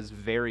 but it is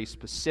very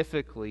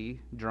specifically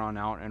drawn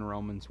out in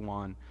Romans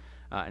 1.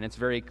 And it's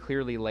very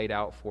clearly laid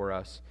out for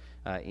us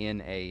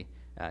in a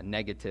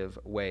negative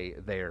way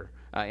there.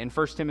 In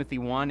 1 Timothy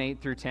 1,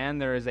 8 through 10,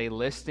 there is a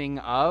listing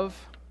of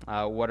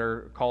what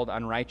are called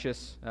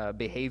unrighteous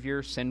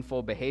behavior,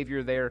 sinful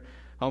behavior there.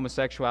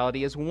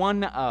 Homosexuality is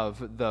one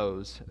of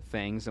those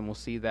things, and we'll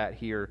see that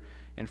here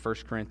in 1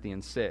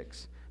 Corinthians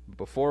 6.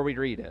 Before we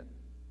read it,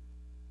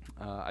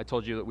 I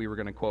told you that we were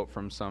going to quote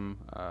from some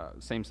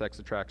same-sex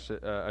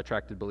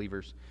attracted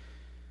believers.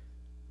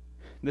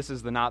 This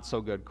is the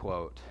not-so-good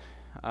quote.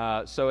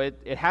 So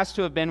it has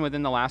to have been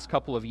within the last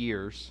couple of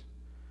years,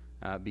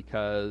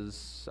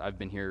 because I've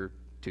been here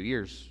 2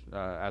 years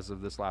as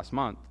of this last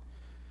month.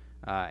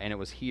 And it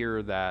was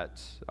here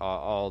that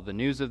all the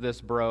news of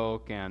this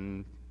broke,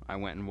 and I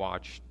went and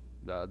watched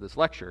this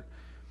lecture.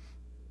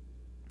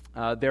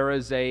 There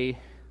is a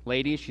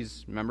lady,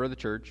 she's a member of the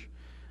church,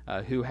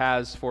 who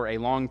has for a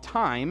long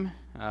time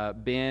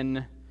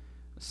been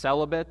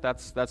celibate.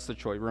 That's the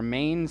choice.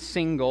 Remain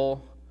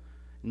single,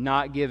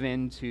 not give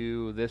in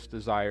to this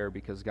desire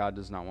because God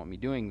does not want me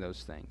doing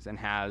those things, and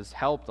has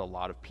helped a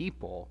lot of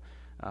people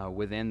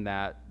within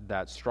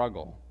that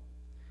struggle.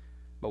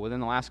 But within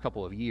the last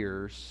couple of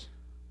years,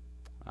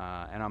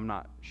 and I'm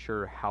not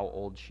sure how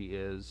old she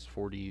is,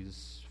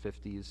 40s,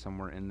 50s,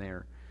 somewhere in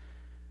there,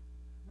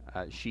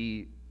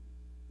 she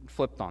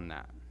flipped on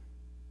that.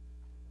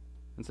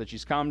 And so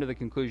she's come to the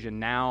conclusion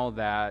now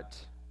that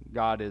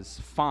God is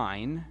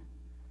fine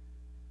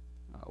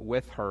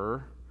with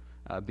her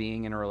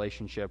being in a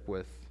relationship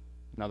with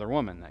another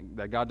woman,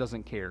 that God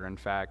doesn't care. In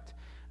fact,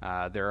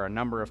 there are a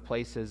number of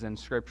places in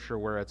Scripture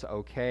where it's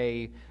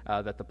okay,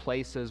 that the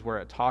places where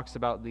it talks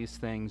about these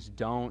things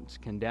don't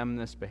condemn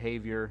this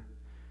behavior.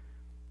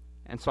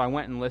 And so I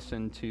went and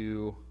listened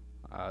to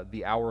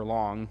the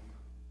hour-long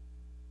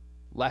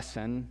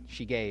lesson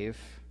she gave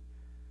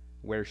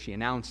where she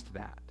announced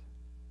that.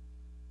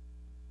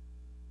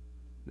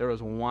 There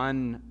was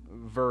one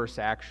verse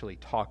actually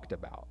talked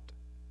about.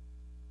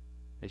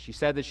 She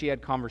said that she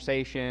had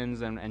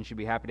conversations, and she'd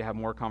be happy to have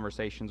more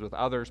conversations with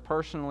others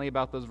personally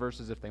about those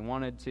verses if they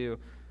wanted to.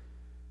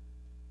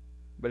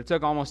 But it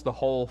took almost the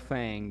whole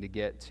thing to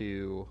get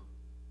to,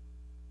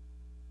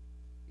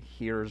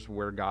 here's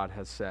where God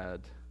has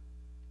said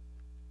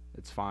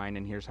it's fine,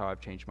 and here's how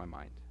I've changed my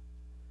mind.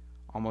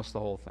 Almost the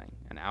whole thing,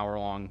 an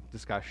hour-long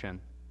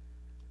discussion.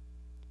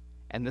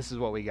 And this is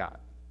what we got.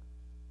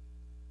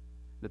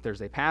 That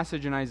there's a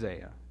passage in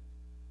Isaiah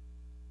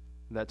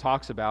that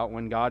talks about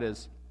when God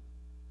is,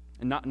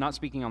 not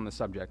speaking on the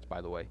subject,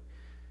 by the way,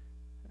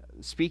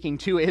 speaking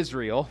to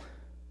Israel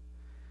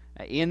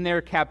in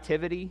their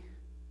captivity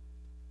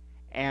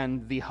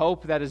and the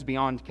hope that is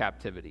beyond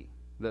captivity,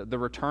 the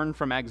return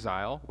from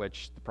exile,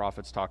 which the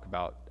prophets talk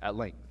about at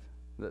length,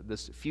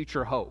 this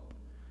future hope.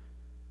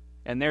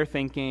 And they're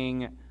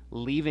thinking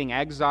leaving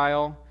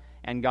exile,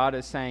 and God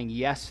is saying,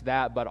 yes,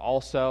 that, but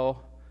also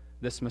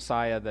this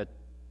Messiah that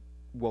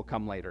will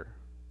come later.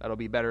 That'll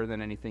be better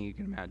than anything you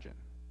can imagine.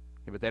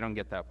 Okay, but they don't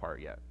get that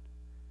part yet.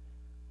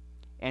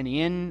 And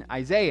in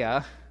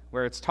Isaiah,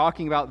 where it's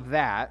talking about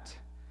that,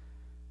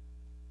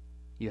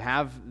 you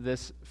have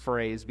this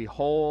phrase,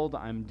 behold,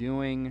 I'm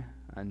doing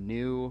a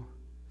new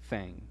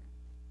thing.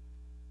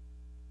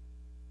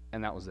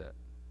 And that was it.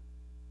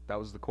 That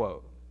was the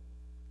quote.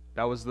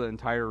 That was the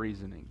entire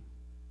reasoning.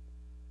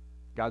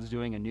 God's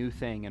doing a new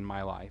thing in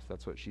my life.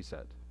 That's what she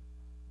said.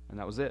 And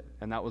that was it.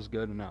 And that was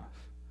good enough.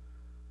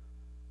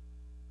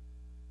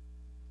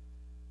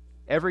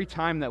 Every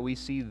time that we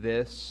see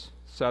this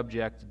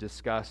subject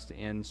discussed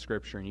in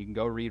Scripture, and you can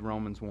go read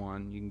Romans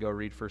 1, you can go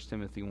read 1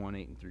 Timothy 1,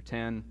 8 through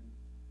 10.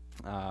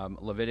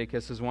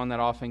 Leviticus is one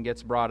that often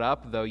gets brought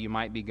up, though you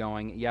might be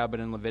going, yeah, but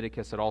in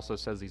Leviticus it also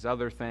says these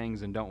other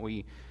things, and don't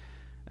we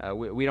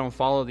don't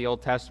follow the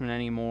Old Testament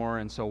anymore,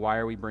 and so why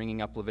are we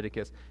bringing up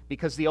Leviticus?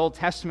 Because the Old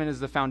Testament is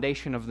the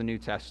foundation of the New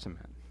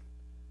Testament.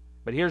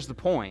 But here's the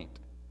point.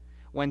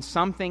 When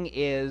something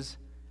is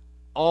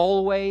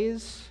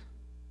always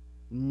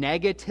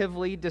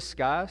negatively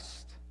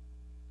discussed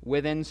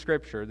within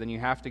Scripture, then you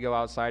have to go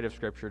outside of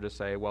Scripture to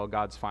say, well,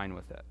 God's fine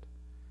with it.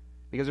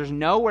 Because there's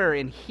nowhere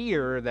in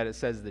here that it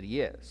says that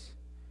He is.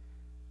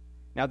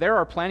 Now, there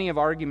are plenty of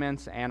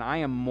arguments, and I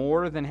am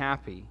more than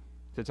happy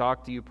to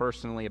talk to you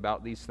personally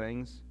about these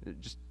things.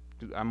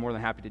 I'm more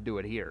than happy to do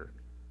it here.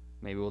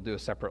 Maybe we'll do a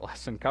separate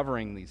lesson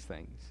covering these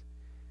things.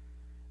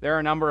 There are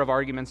a number of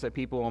arguments that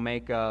people will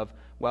make of,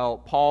 well,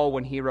 Paul,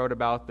 when he wrote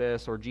about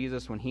this, or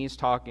Jesus, when he's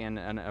talking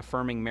and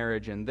affirming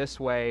marriage in this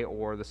way,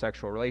 or the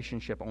sexual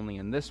relationship only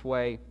in this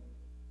way,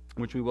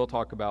 which we will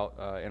talk about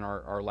in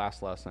our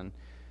last lesson,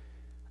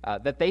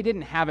 that they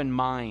didn't have in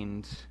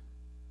mind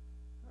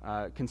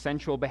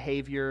consensual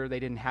behavior.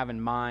 They didn't have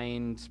in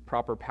mind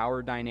proper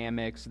power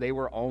dynamics. They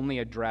were only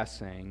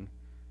addressing,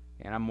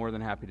 and I'm more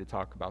than happy to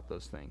talk about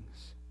those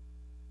things.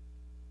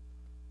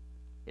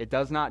 It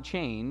does not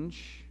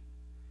change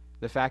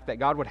the fact that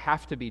God would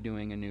have to be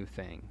doing a new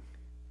thing.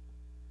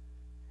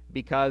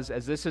 Because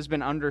as this has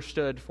been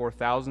understood for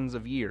thousands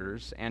of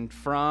years, and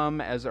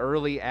from as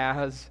early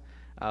as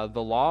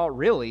the law,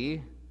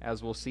 really,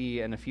 as we'll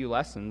see in a few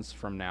lessons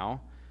from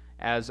now,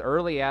 as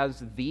early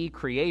as the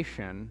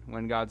creation,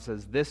 when God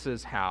says, this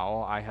is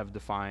how I have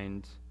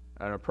defined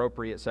an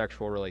appropriate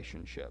sexual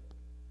relationship.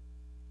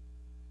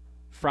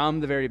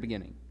 From the very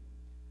beginning,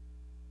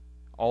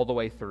 all the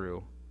way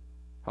through,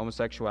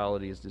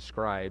 homosexuality is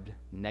described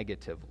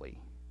negatively,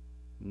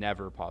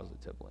 never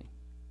positively.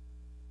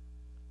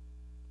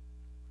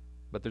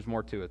 But there's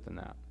more to it than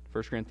that.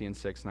 1 Corinthians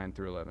 6, 9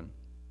 through 11.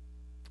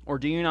 Or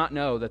do you not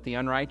know that the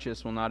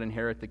unrighteous will not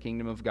inherit the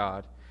kingdom of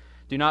God?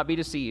 Do not be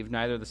deceived,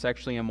 neither the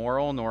sexually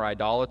immoral, nor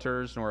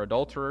idolaters, nor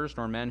adulterers,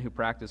 nor men who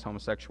practice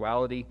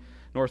homosexuality,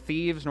 nor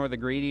thieves, nor the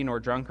greedy, nor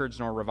drunkards,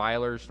 nor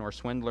revilers, nor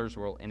swindlers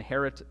will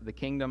inherit the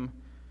kingdom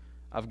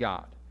of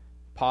God.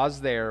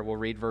 Pause there. We'll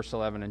read verse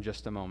 11 in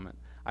just a moment.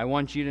 I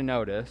want you to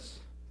notice,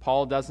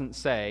 Paul doesn't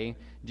say,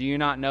 do you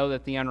not know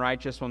that the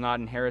unrighteous will not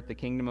inherit the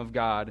kingdom of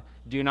God?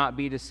 Do not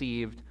be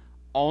deceived.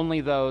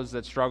 Only those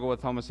that struggle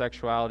with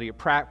homosexuality or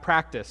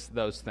practice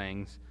those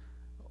things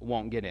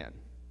won't get in.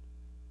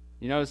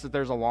 You notice that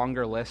there's a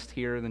longer list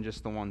here than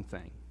just the one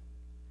thing.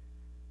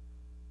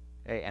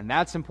 Okay, and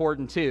that's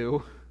important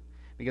too,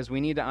 because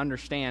we need to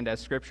understand, as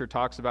Scripture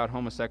talks about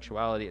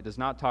homosexuality, it does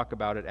not talk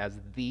about it as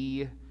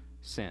the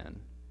sin.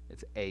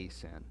 It's a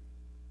sin.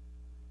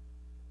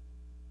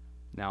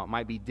 Now, it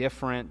might be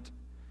different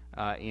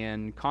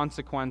in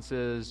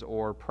consequences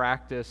or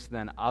practice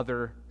than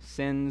other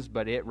sins,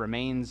 but it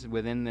remains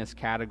within this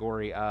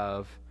category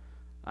of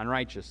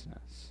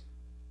unrighteousness.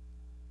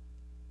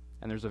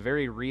 And there's a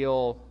very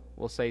real,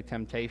 we'll say,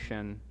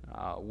 temptation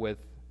with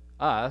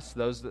us,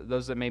 those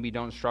that maybe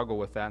don't struggle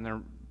with that, and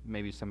there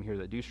may be some here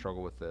that do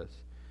struggle with this.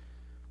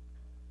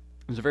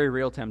 There's a very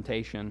real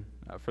temptation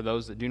for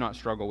those that do not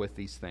struggle with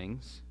these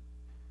things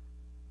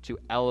to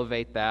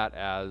elevate that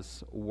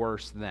as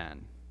worse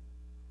than.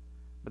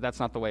 But that's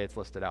not the way it's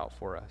listed out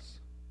for us.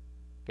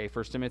 Okay,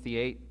 1 Timothy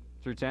 8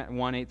 through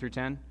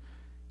 10,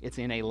 it's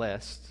in a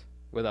list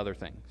with other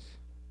things.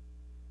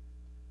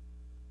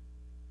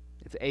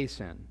 It's a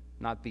sin,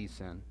 not the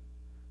sin.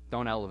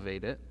 Don't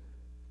elevate it.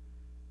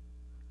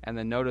 And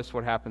then notice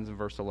what happens in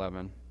verse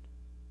 11.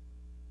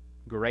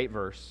 Great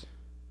verse.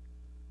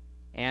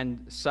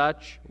 And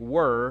such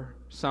were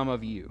some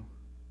of you.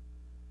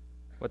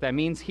 What that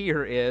means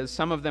here is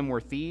some of them were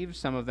thieves,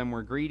 some of them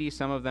were greedy,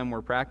 some of them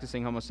were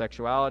practicing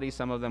homosexuality,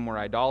 some of them were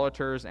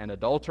idolaters and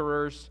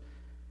adulterers,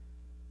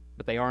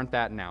 but they aren't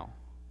that now.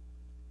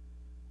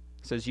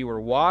 It says, you were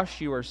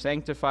washed, you were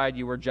sanctified,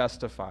 you were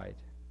justified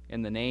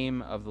in the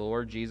name of the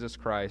Lord Jesus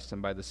Christ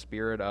and by the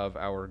Spirit of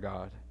our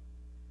God.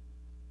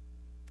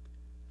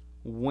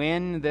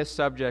 When this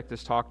subject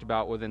is talked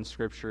about within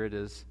Scripture, it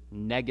is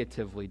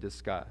negatively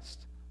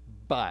discussed,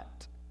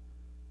 but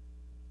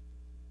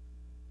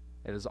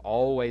it is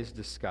always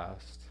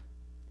discussed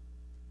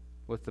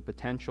with the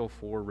potential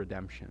for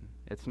redemption.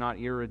 It's not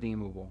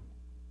irredeemable.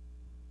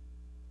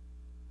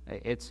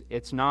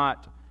 It's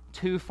not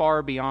too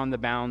far beyond the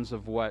bounds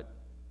of what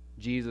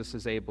Jesus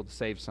is able to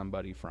save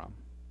somebody from.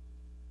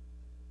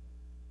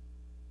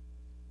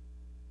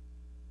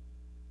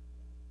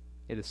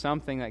 It is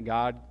something that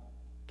God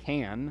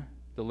can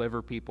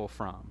deliver people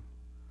from.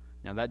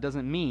 Now, that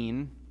doesn't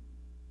mean,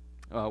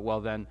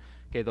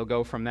 they'll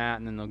go from that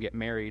and then they'll get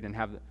married and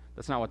have...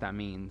 That's not what that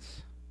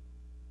means.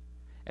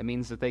 It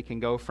means that they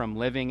can go from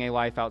living a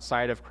life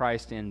outside of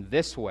Christ in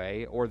this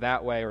way, or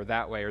that way, or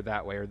that way, or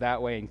that way, or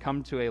that way, and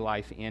come to a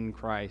life in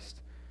Christ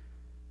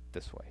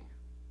this way.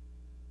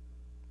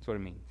 That's what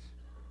it means.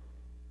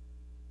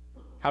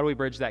 How do we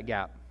bridge that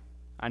gap?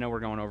 I know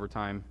we're going over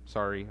time.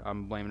 Sorry,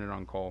 I'm blaming it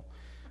on Cole.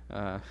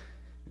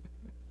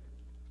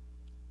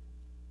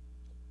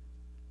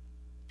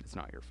 It's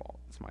not your fault.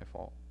 It's my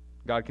fault.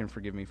 God can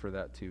forgive me for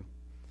that too.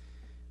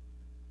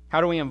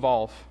 How do we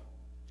involve?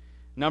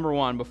 Number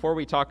one, before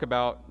we talk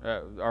about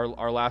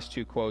our last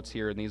two quotes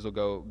here, and these will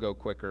go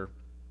quicker.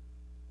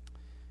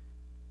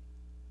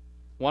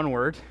 One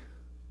word: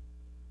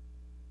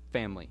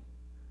 family.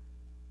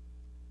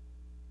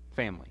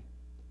 Family.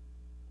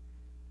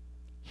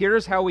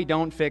 Here's how we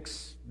don't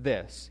fix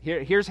this.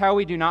 Here's how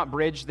we do not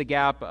bridge the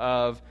gap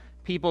of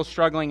people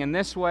struggling in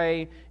this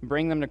way,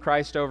 bring them to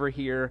Christ over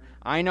here.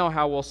 I know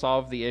how we'll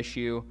solve the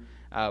issue.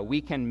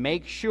 We can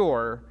make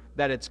sure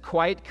that it's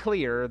quite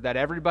clear that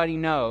everybody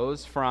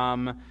knows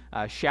from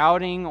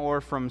shouting or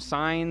from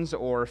signs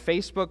or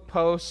Facebook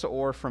posts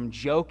or from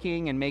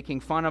joking and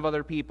making fun of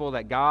other people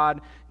that God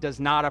does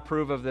not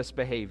approve of this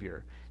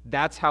behavior.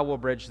 That's how we'll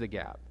bridge the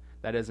gap.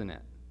 That isn't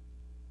it.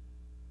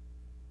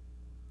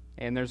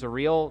 And there's a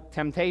real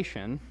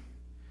temptation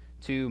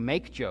to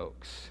make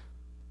jokes.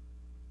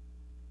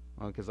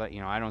 Well, because I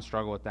don't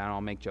struggle with that.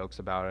 I'll make jokes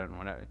about it and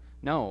whatever.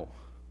 No.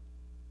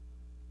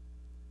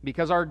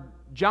 Because our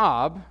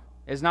job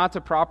is not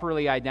to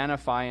properly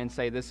identify and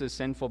say this is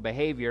sinful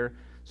behavior,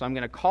 so I'm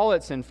going to call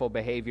it sinful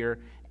behavior,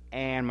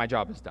 and my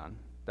job is done.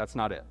 That's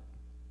not it.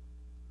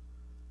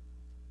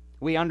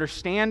 We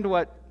understand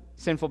what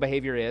sinful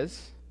behavior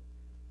is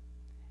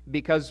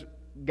because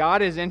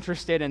God is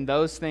interested in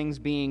those things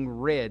being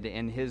rid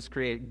in His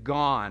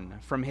gone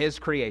from His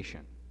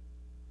creation.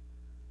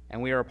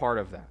 And we are a part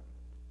of that.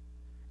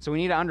 So we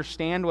need to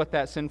understand what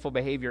that sinful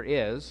behavior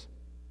is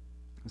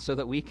so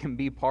that we can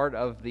be part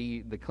of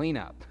the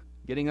cleanup,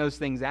 getting those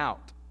things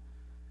out.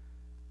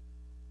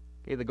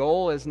 Okay, the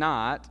goal is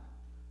not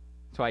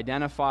to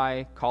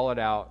identify, call it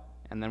out,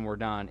 and then we're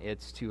done.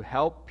 It's to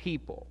help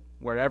people,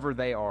 wherever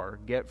they are,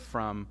 get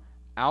from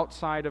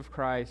outside of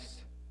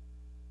Christ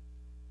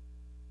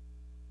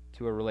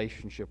to a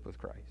relationship with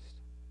Christ.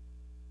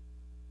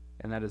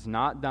 And that is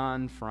not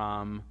done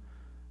from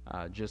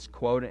just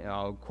quoting,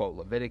 I'll quote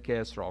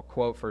Leviticus or I'll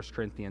quote 1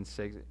 Corinthians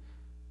 6.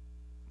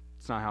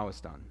 It's not how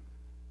it's done.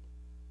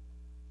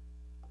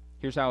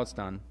 Here's how it's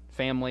done.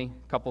 Family,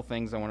 a couple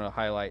things I want to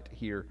highlight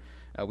here.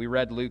 We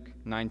read Luke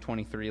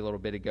 9:23 a little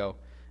bit ago.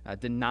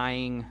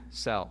 Denying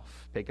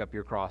self, pick up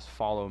your cross,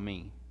 follow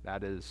me.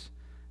 That is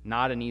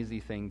not an easy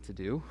thing to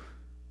do.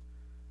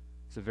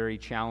 It's a very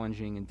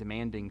challenging and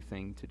demanding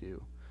thing to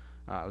do.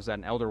 I was at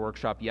an elder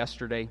workshop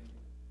yesterday,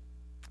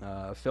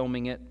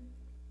 filming it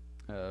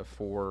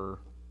for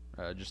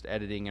just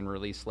editing and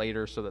release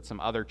later so that some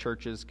other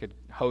churches could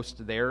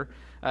host their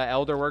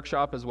elder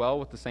workshop as well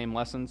with the same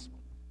lessons.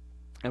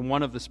 And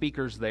one of the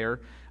speakers there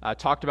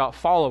talked about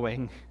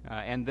following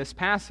and this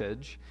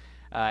passage,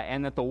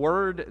 and that the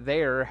word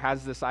there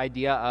has this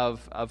idea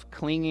of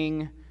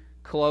clinging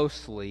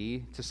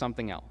closely to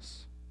something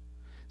else.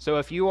 So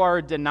if you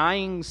are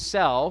denying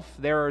self,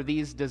 there are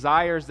these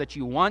desires that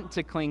you want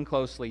to cling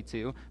closely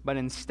to, but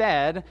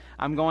instead,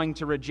 I'm going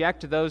to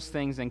reject those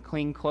things and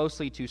cling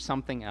closely to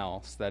something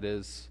else, that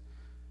is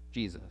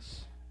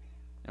Jesus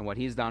and what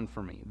He's done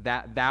for me.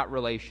 That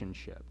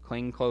relationship,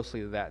 cling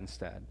closely to that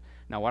instead.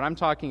 Now, what I'm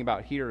talking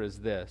about here is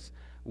this.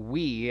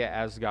 We,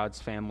 as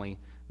God's family,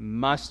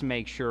 must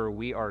make sure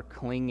we are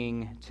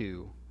clinging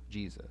to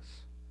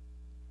Jesus,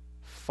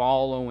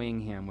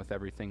 following Him with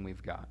everything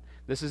we've got.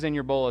 This is in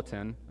your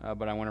bulletin,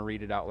 but I want to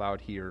read it out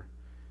loud here.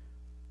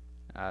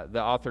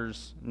 The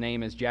author's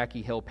name is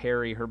Jackie Hill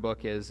Perry. Her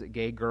book is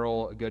Gay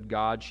Girl, Good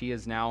God. She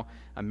is now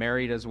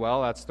married as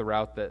well. That's the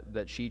route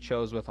that she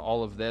chose with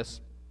all of this.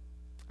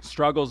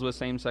 Struggles with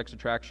same-sex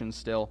attraction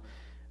still.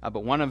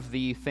 But one of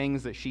the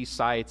things that she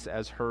cites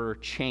as her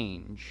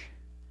change,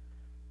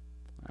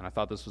 and I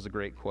thought this was a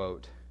great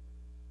quote.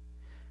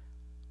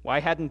 Why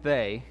hadn't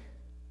they,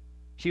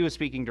 she was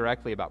speaking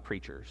directly about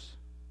preachers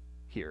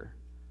here.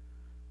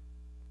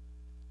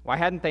 Why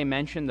hadn't they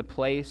mentioned the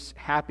place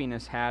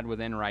happiness had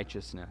within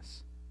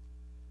righteousness?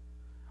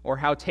 Or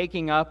how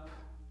taking up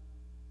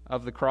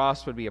of the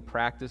cross would be a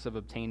practice of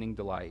obtaining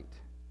delight.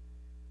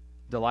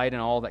 Delight in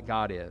all that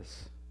God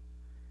is.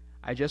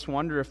 I just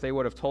wonder if they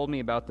would have told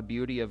me about the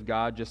beauty of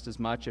God just as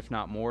much, if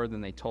not more,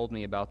 than they told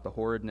me about the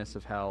horridness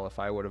of hell if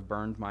I would have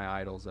burned my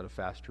idols at a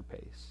faster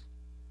pace.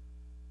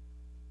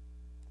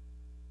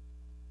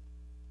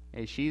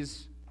 Hey,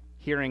 she's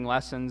hearing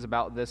lessons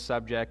about this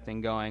subject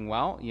and going,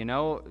 well, you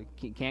know,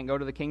 you can't go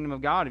to the kingdom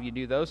of God if you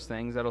do those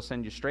things. That'll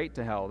send you straight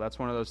to hell. That's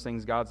one of those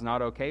things God's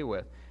not okay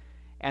with.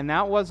 And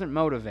that wasn't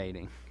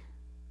motivating.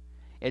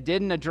 It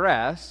didn't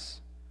address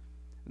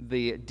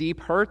the deep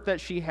hurt that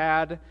she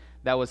had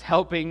that was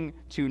helping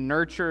to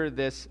nurture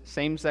this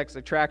same-sex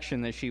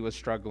attraction that she was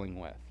struggling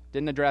with.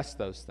 Didn't address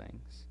those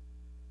things.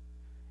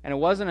 And it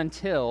wasn't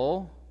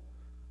until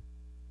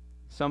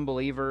some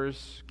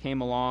believers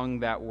came along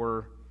that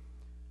were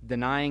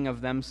denying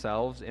of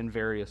themselves in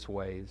various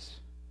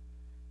ways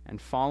and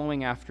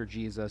following after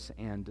Jesus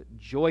and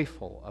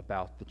joyful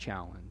about the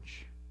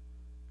challenge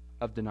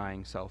of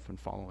denying self and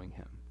following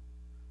Him.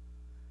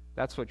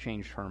 That's what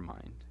changed her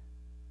mind.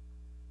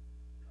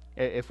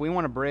 If we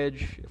want to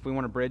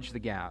bridge the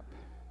gap,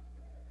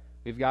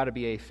 we've got to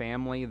be a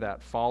family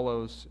that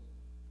follows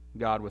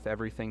God with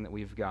everything that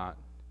we've got.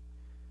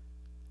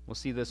 We'll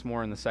see this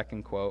more in the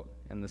second quote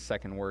and the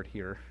second word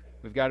here.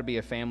 We've got to be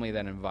a family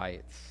that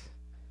invites.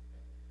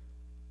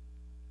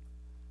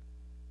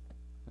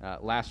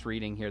 Last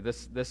reading here.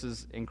 This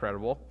is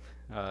incredible.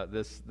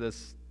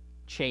 This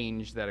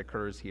change that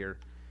occurs here.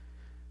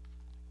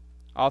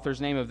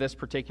 Author's name of this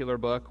particular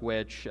book,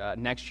 which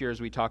next year as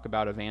we talk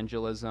about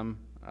evangelism,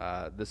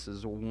 this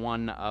is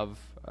one of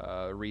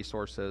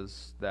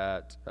resources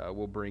that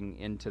we'll bring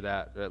into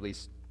that, at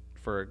least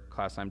for a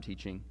class I'm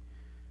teaching.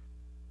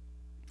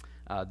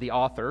 The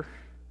author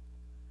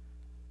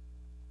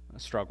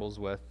struggles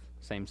with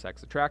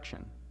same-sex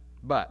attraction.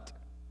 But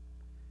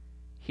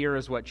here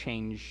is what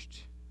changed,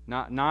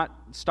 not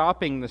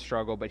stopping the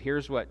struggle, but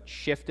here's what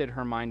shifted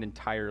her mind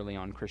entirely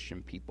on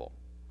Christian people.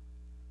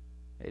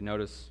 Hey,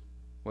 notice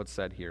what's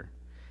said here.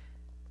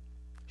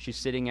 She's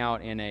sitting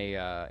out in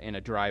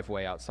a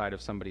driveway outside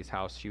of somebody's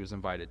house she was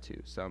invited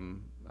to,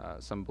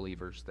 some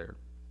believers there.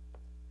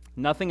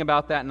 Nothing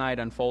about that night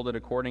unfolded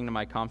according to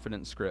my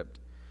confident script.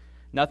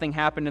 Nothing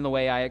happened in the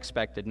way I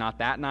expected, not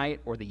that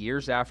night or the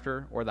years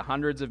after or the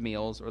hundreds of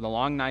meals or the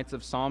long nights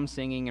of psalm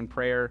singing and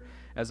prayer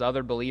as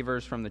other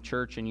believers from the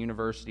church and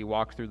university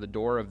walked through the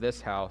door of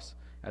this house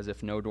as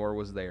if no door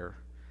was there.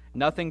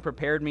 Nothing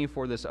prepared me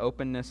for this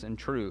openness and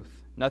truth.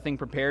 Nothing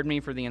prepared me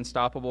for the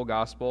unstoppable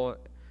gospel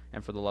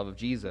and for the love of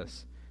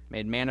Jesus,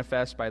 made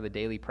manifest by the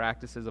daily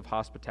practices of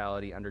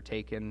hospitality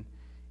undertaken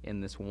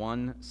in this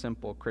one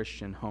simple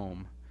Christian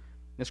home.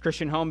 This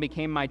Christian home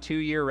became my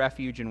 2-year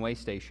refuge and way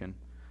station.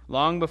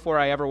 Long before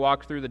I ever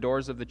walked through the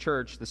doors of the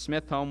church, the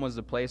Smith home was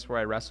the place where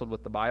I wrestled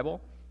with the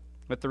Bible,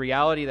 with the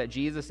reality that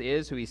Jesus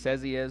is who he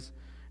says he is,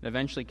 and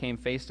eventually came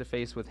face to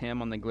face with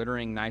him on the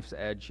glittering knife's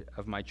edge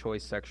of my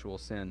choice sexual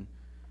sin.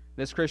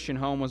 This Christian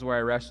home was where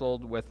I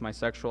wrestled with my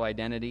sexual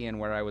identity and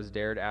where I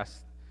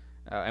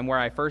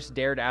first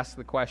dared ask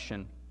the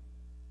question,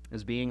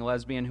 is being a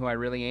lesbian who I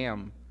really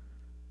am,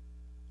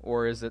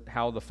 or is it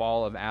how the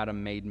fall of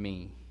Adam made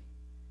me?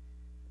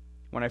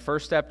 When I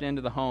first stepped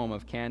into the home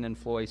of Ken and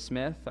Floy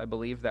Smith, I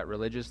believed that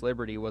religious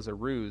liberty was a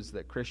ruse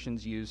that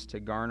Christians used to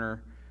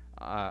garner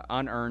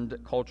unearned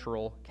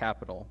cultural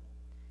capital.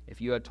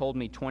 If you had told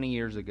me 20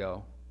 years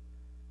ago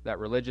that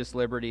religious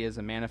liberty is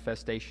a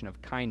manifestation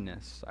of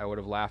kindness, I would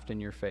have laughed in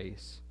your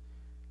face.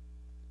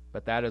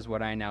 But that is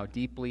what I now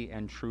deeply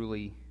and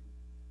truly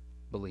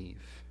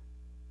believe.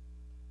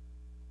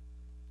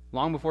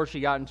 Long before she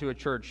got into a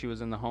church, she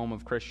was in the home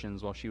of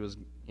Christians while she was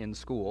in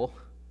school,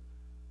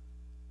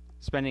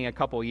 spending a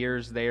couple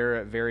years there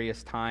at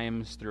various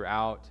times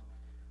throughout.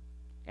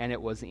 And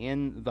it was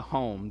in the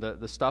home,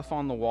 the stuff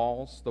on the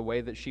walls, the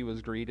way that she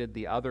was greeted,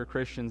 the other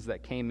Christians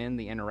that came in,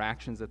 the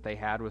interactions that they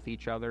had with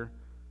each other.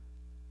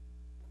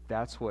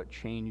 That's what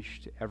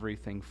changed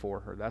everything for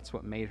her. That's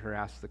what made her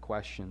ask the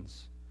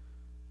questions.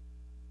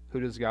 Who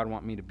does God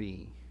want me to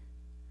be?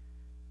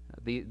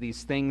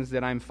 These things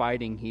that I'm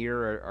fighting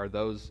here, are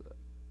those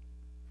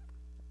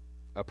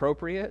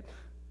appropriate?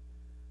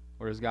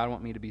 Or does God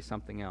want me to be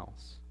something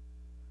else?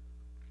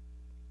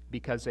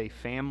 Because a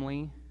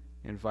family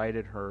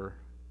invited her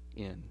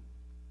in.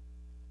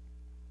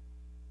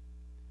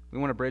 We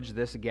want to bridge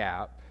this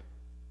gap.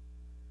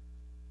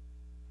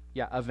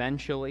 Yeah,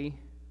 eventually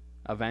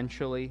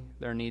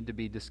there need to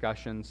be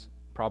discussions,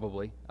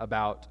 probably,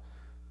 about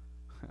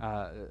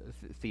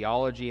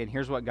theology, and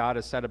here's what God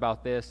has said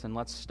about this, and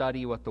let's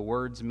study what the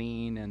words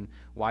mean, and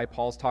why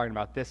Paul's talking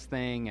about this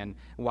thing, and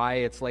why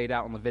it's laid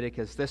out in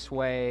Leviticus this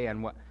way,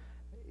 and what.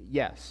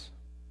 Yes.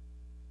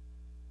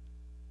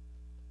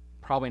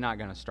 Probably not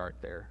going to start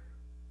there.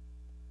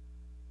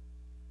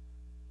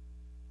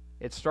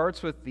 It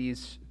starts with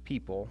these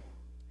people,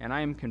 and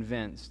I am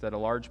convinced that a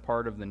large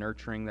part of the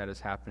nurturing that is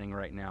happening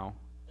right now,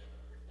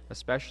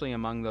 especially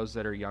among those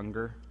that are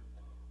younger,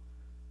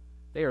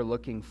 they are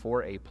looking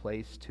for a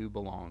place to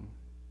belong,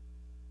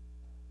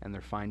 and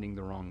they're finding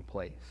the wrong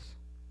place.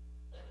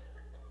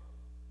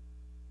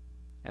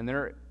 And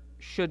there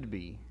should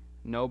be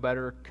no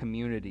better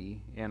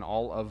community in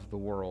all of the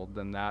world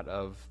than that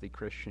of the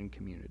Christian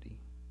community.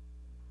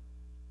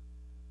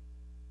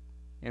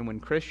 And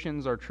when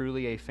Christians are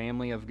truly a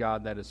family of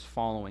God that is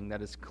following,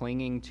 that is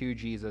clinging to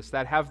Jesus,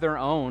 that have their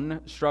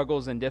own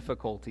struggles and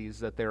difficulties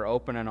that they're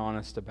open and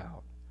honest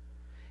about,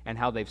 and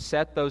how they've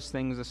set those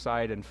things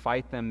aside and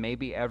fight them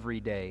maybe every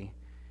day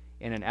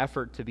in an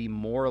effort to be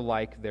more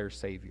like their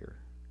Savior.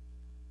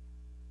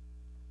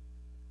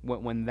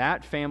 When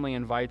that family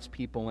invites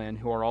people in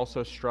who are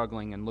also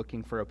struggling and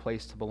looking for a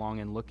place to belong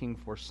and looking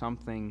for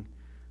something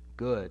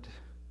good,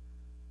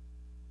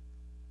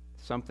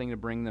 something to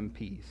bring them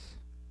peace,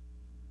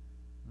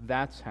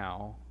 that's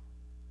how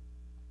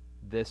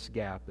this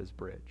gap is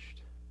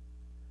bridged.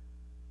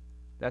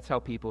 That's how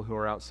people who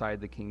are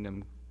outside the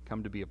kingdom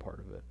come to be a part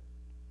of it.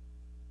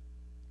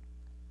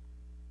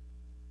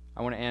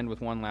 I want to end with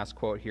one last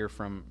quote here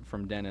from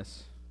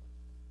Dennis.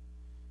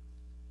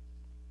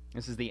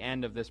 This is the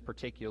end of this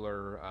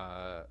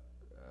particular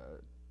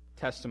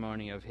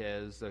testimony of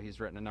his, though he's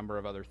written a number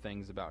of other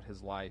things about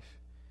his life.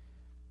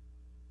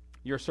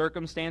 Your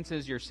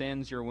circumstances, your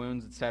sins, your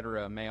wounds,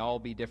 etc. may all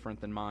be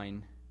different than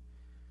mine,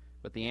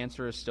 but the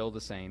answer is still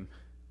the same: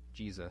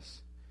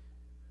 Jesus.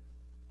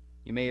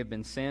 You may have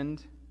been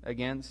sinned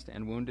against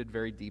and wounded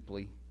very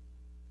deeply.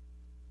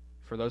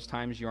 For those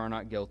times you are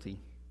not guilty.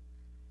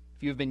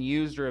 If you have been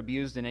used or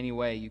abused in any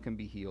way, you can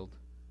be healed.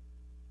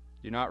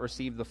 Do not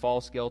receive the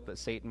false guilt that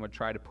Satan would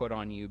try to put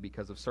on you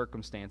because of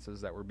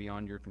circumstances that were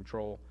beyond your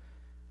control.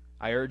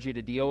 I urge you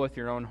to deal with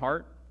your own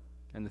heart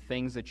and the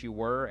things that you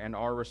were and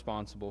are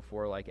responsible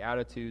for, like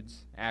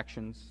attitudes,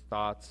 actions,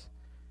 thoughts,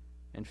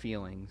 and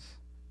feelings.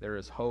 There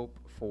is hope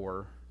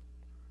for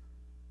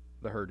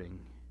the hurting.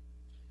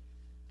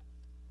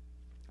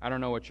 I don't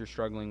know what you're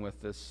struggling with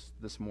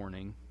this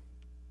morning.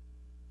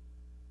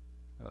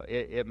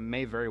 It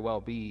may very well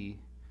be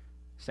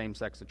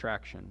same-sex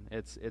attraction.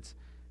 It's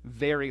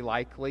very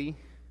likely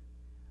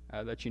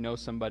that you know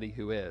somebody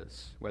who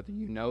is, whether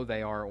you know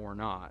they are or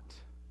not,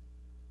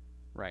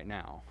 right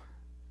now.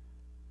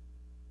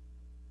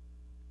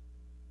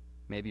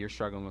 Maybe you're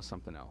struggling with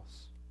something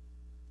else.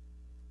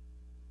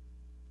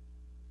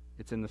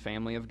 It's in the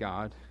family of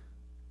God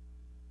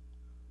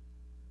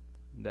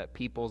that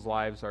people's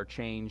lives are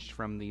changed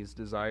from these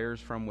desires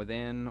from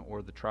within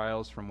or the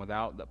trials from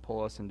without that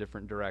pull us in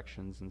different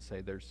directions and say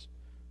there's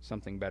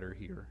something better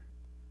here.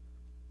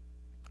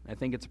 I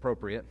think it's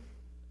appropriate.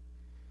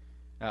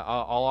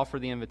 I'll offer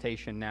the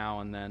invitation now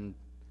and then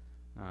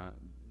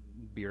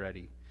be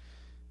ready.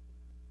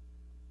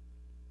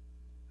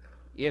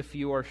 if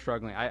you are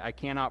struggling, I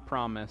cannot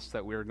promise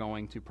that we're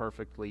going to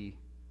perfectly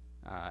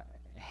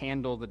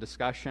handle the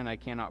discussion. I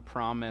cannot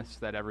promise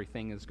that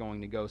everything is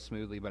going to go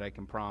smoothly, but I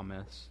can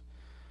promise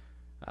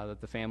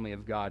that the family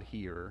of God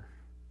here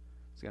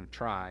is going to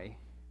try.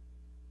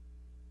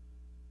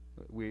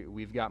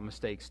 We've got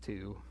mistakes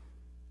too,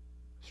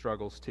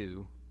 struggles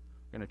too.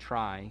 We're going to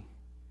try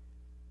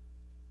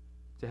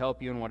to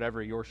help you in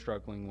whatever you're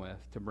struggling with,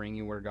 to bring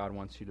you where God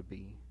wants you to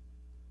be.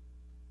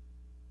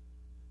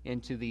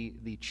 Into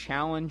the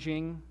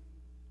challenging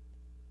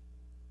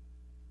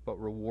but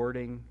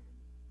rewarding,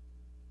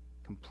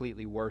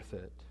 completely worth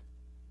it,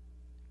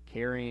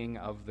 carrying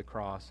of the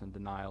cross and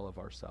denial of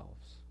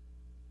ourselves.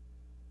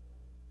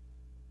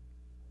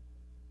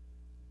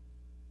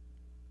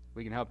 If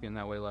we can help you in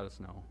that way, let us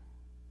know.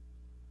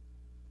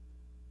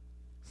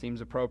 Seems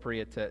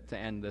appropriate to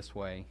end this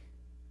way.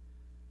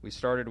 We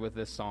started with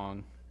this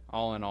song,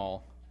 All in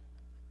All.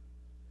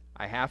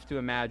 I have to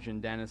imagine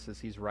Dennis, as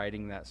he's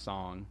writing that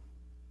song,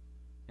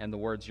 and the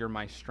words, "You're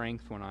my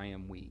strength when I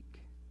am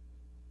weak,"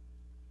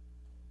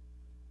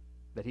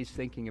 that he's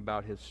thinking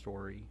about his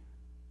story.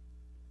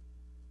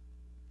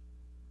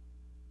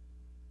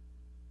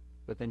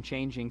 But then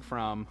changing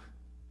from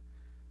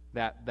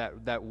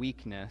that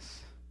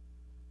weakness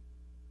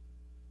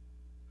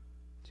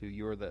to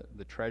 "You're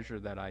the treasure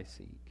that I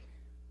seek."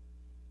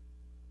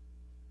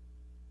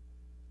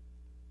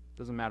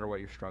 Doesn't matter what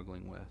you're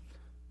struggling with.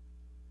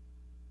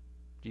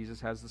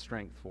 Jesus has the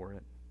strength for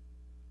it.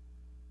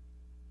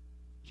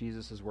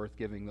 Jesus is worth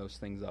giving those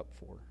things up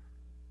for,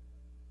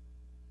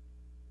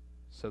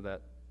 so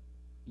that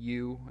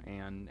you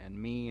and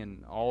me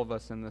and all of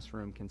us in this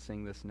room can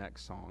sing this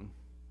next song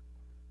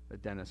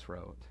that Dennis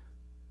wrote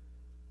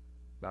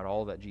about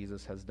all that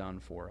Jesus has done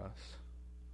for us.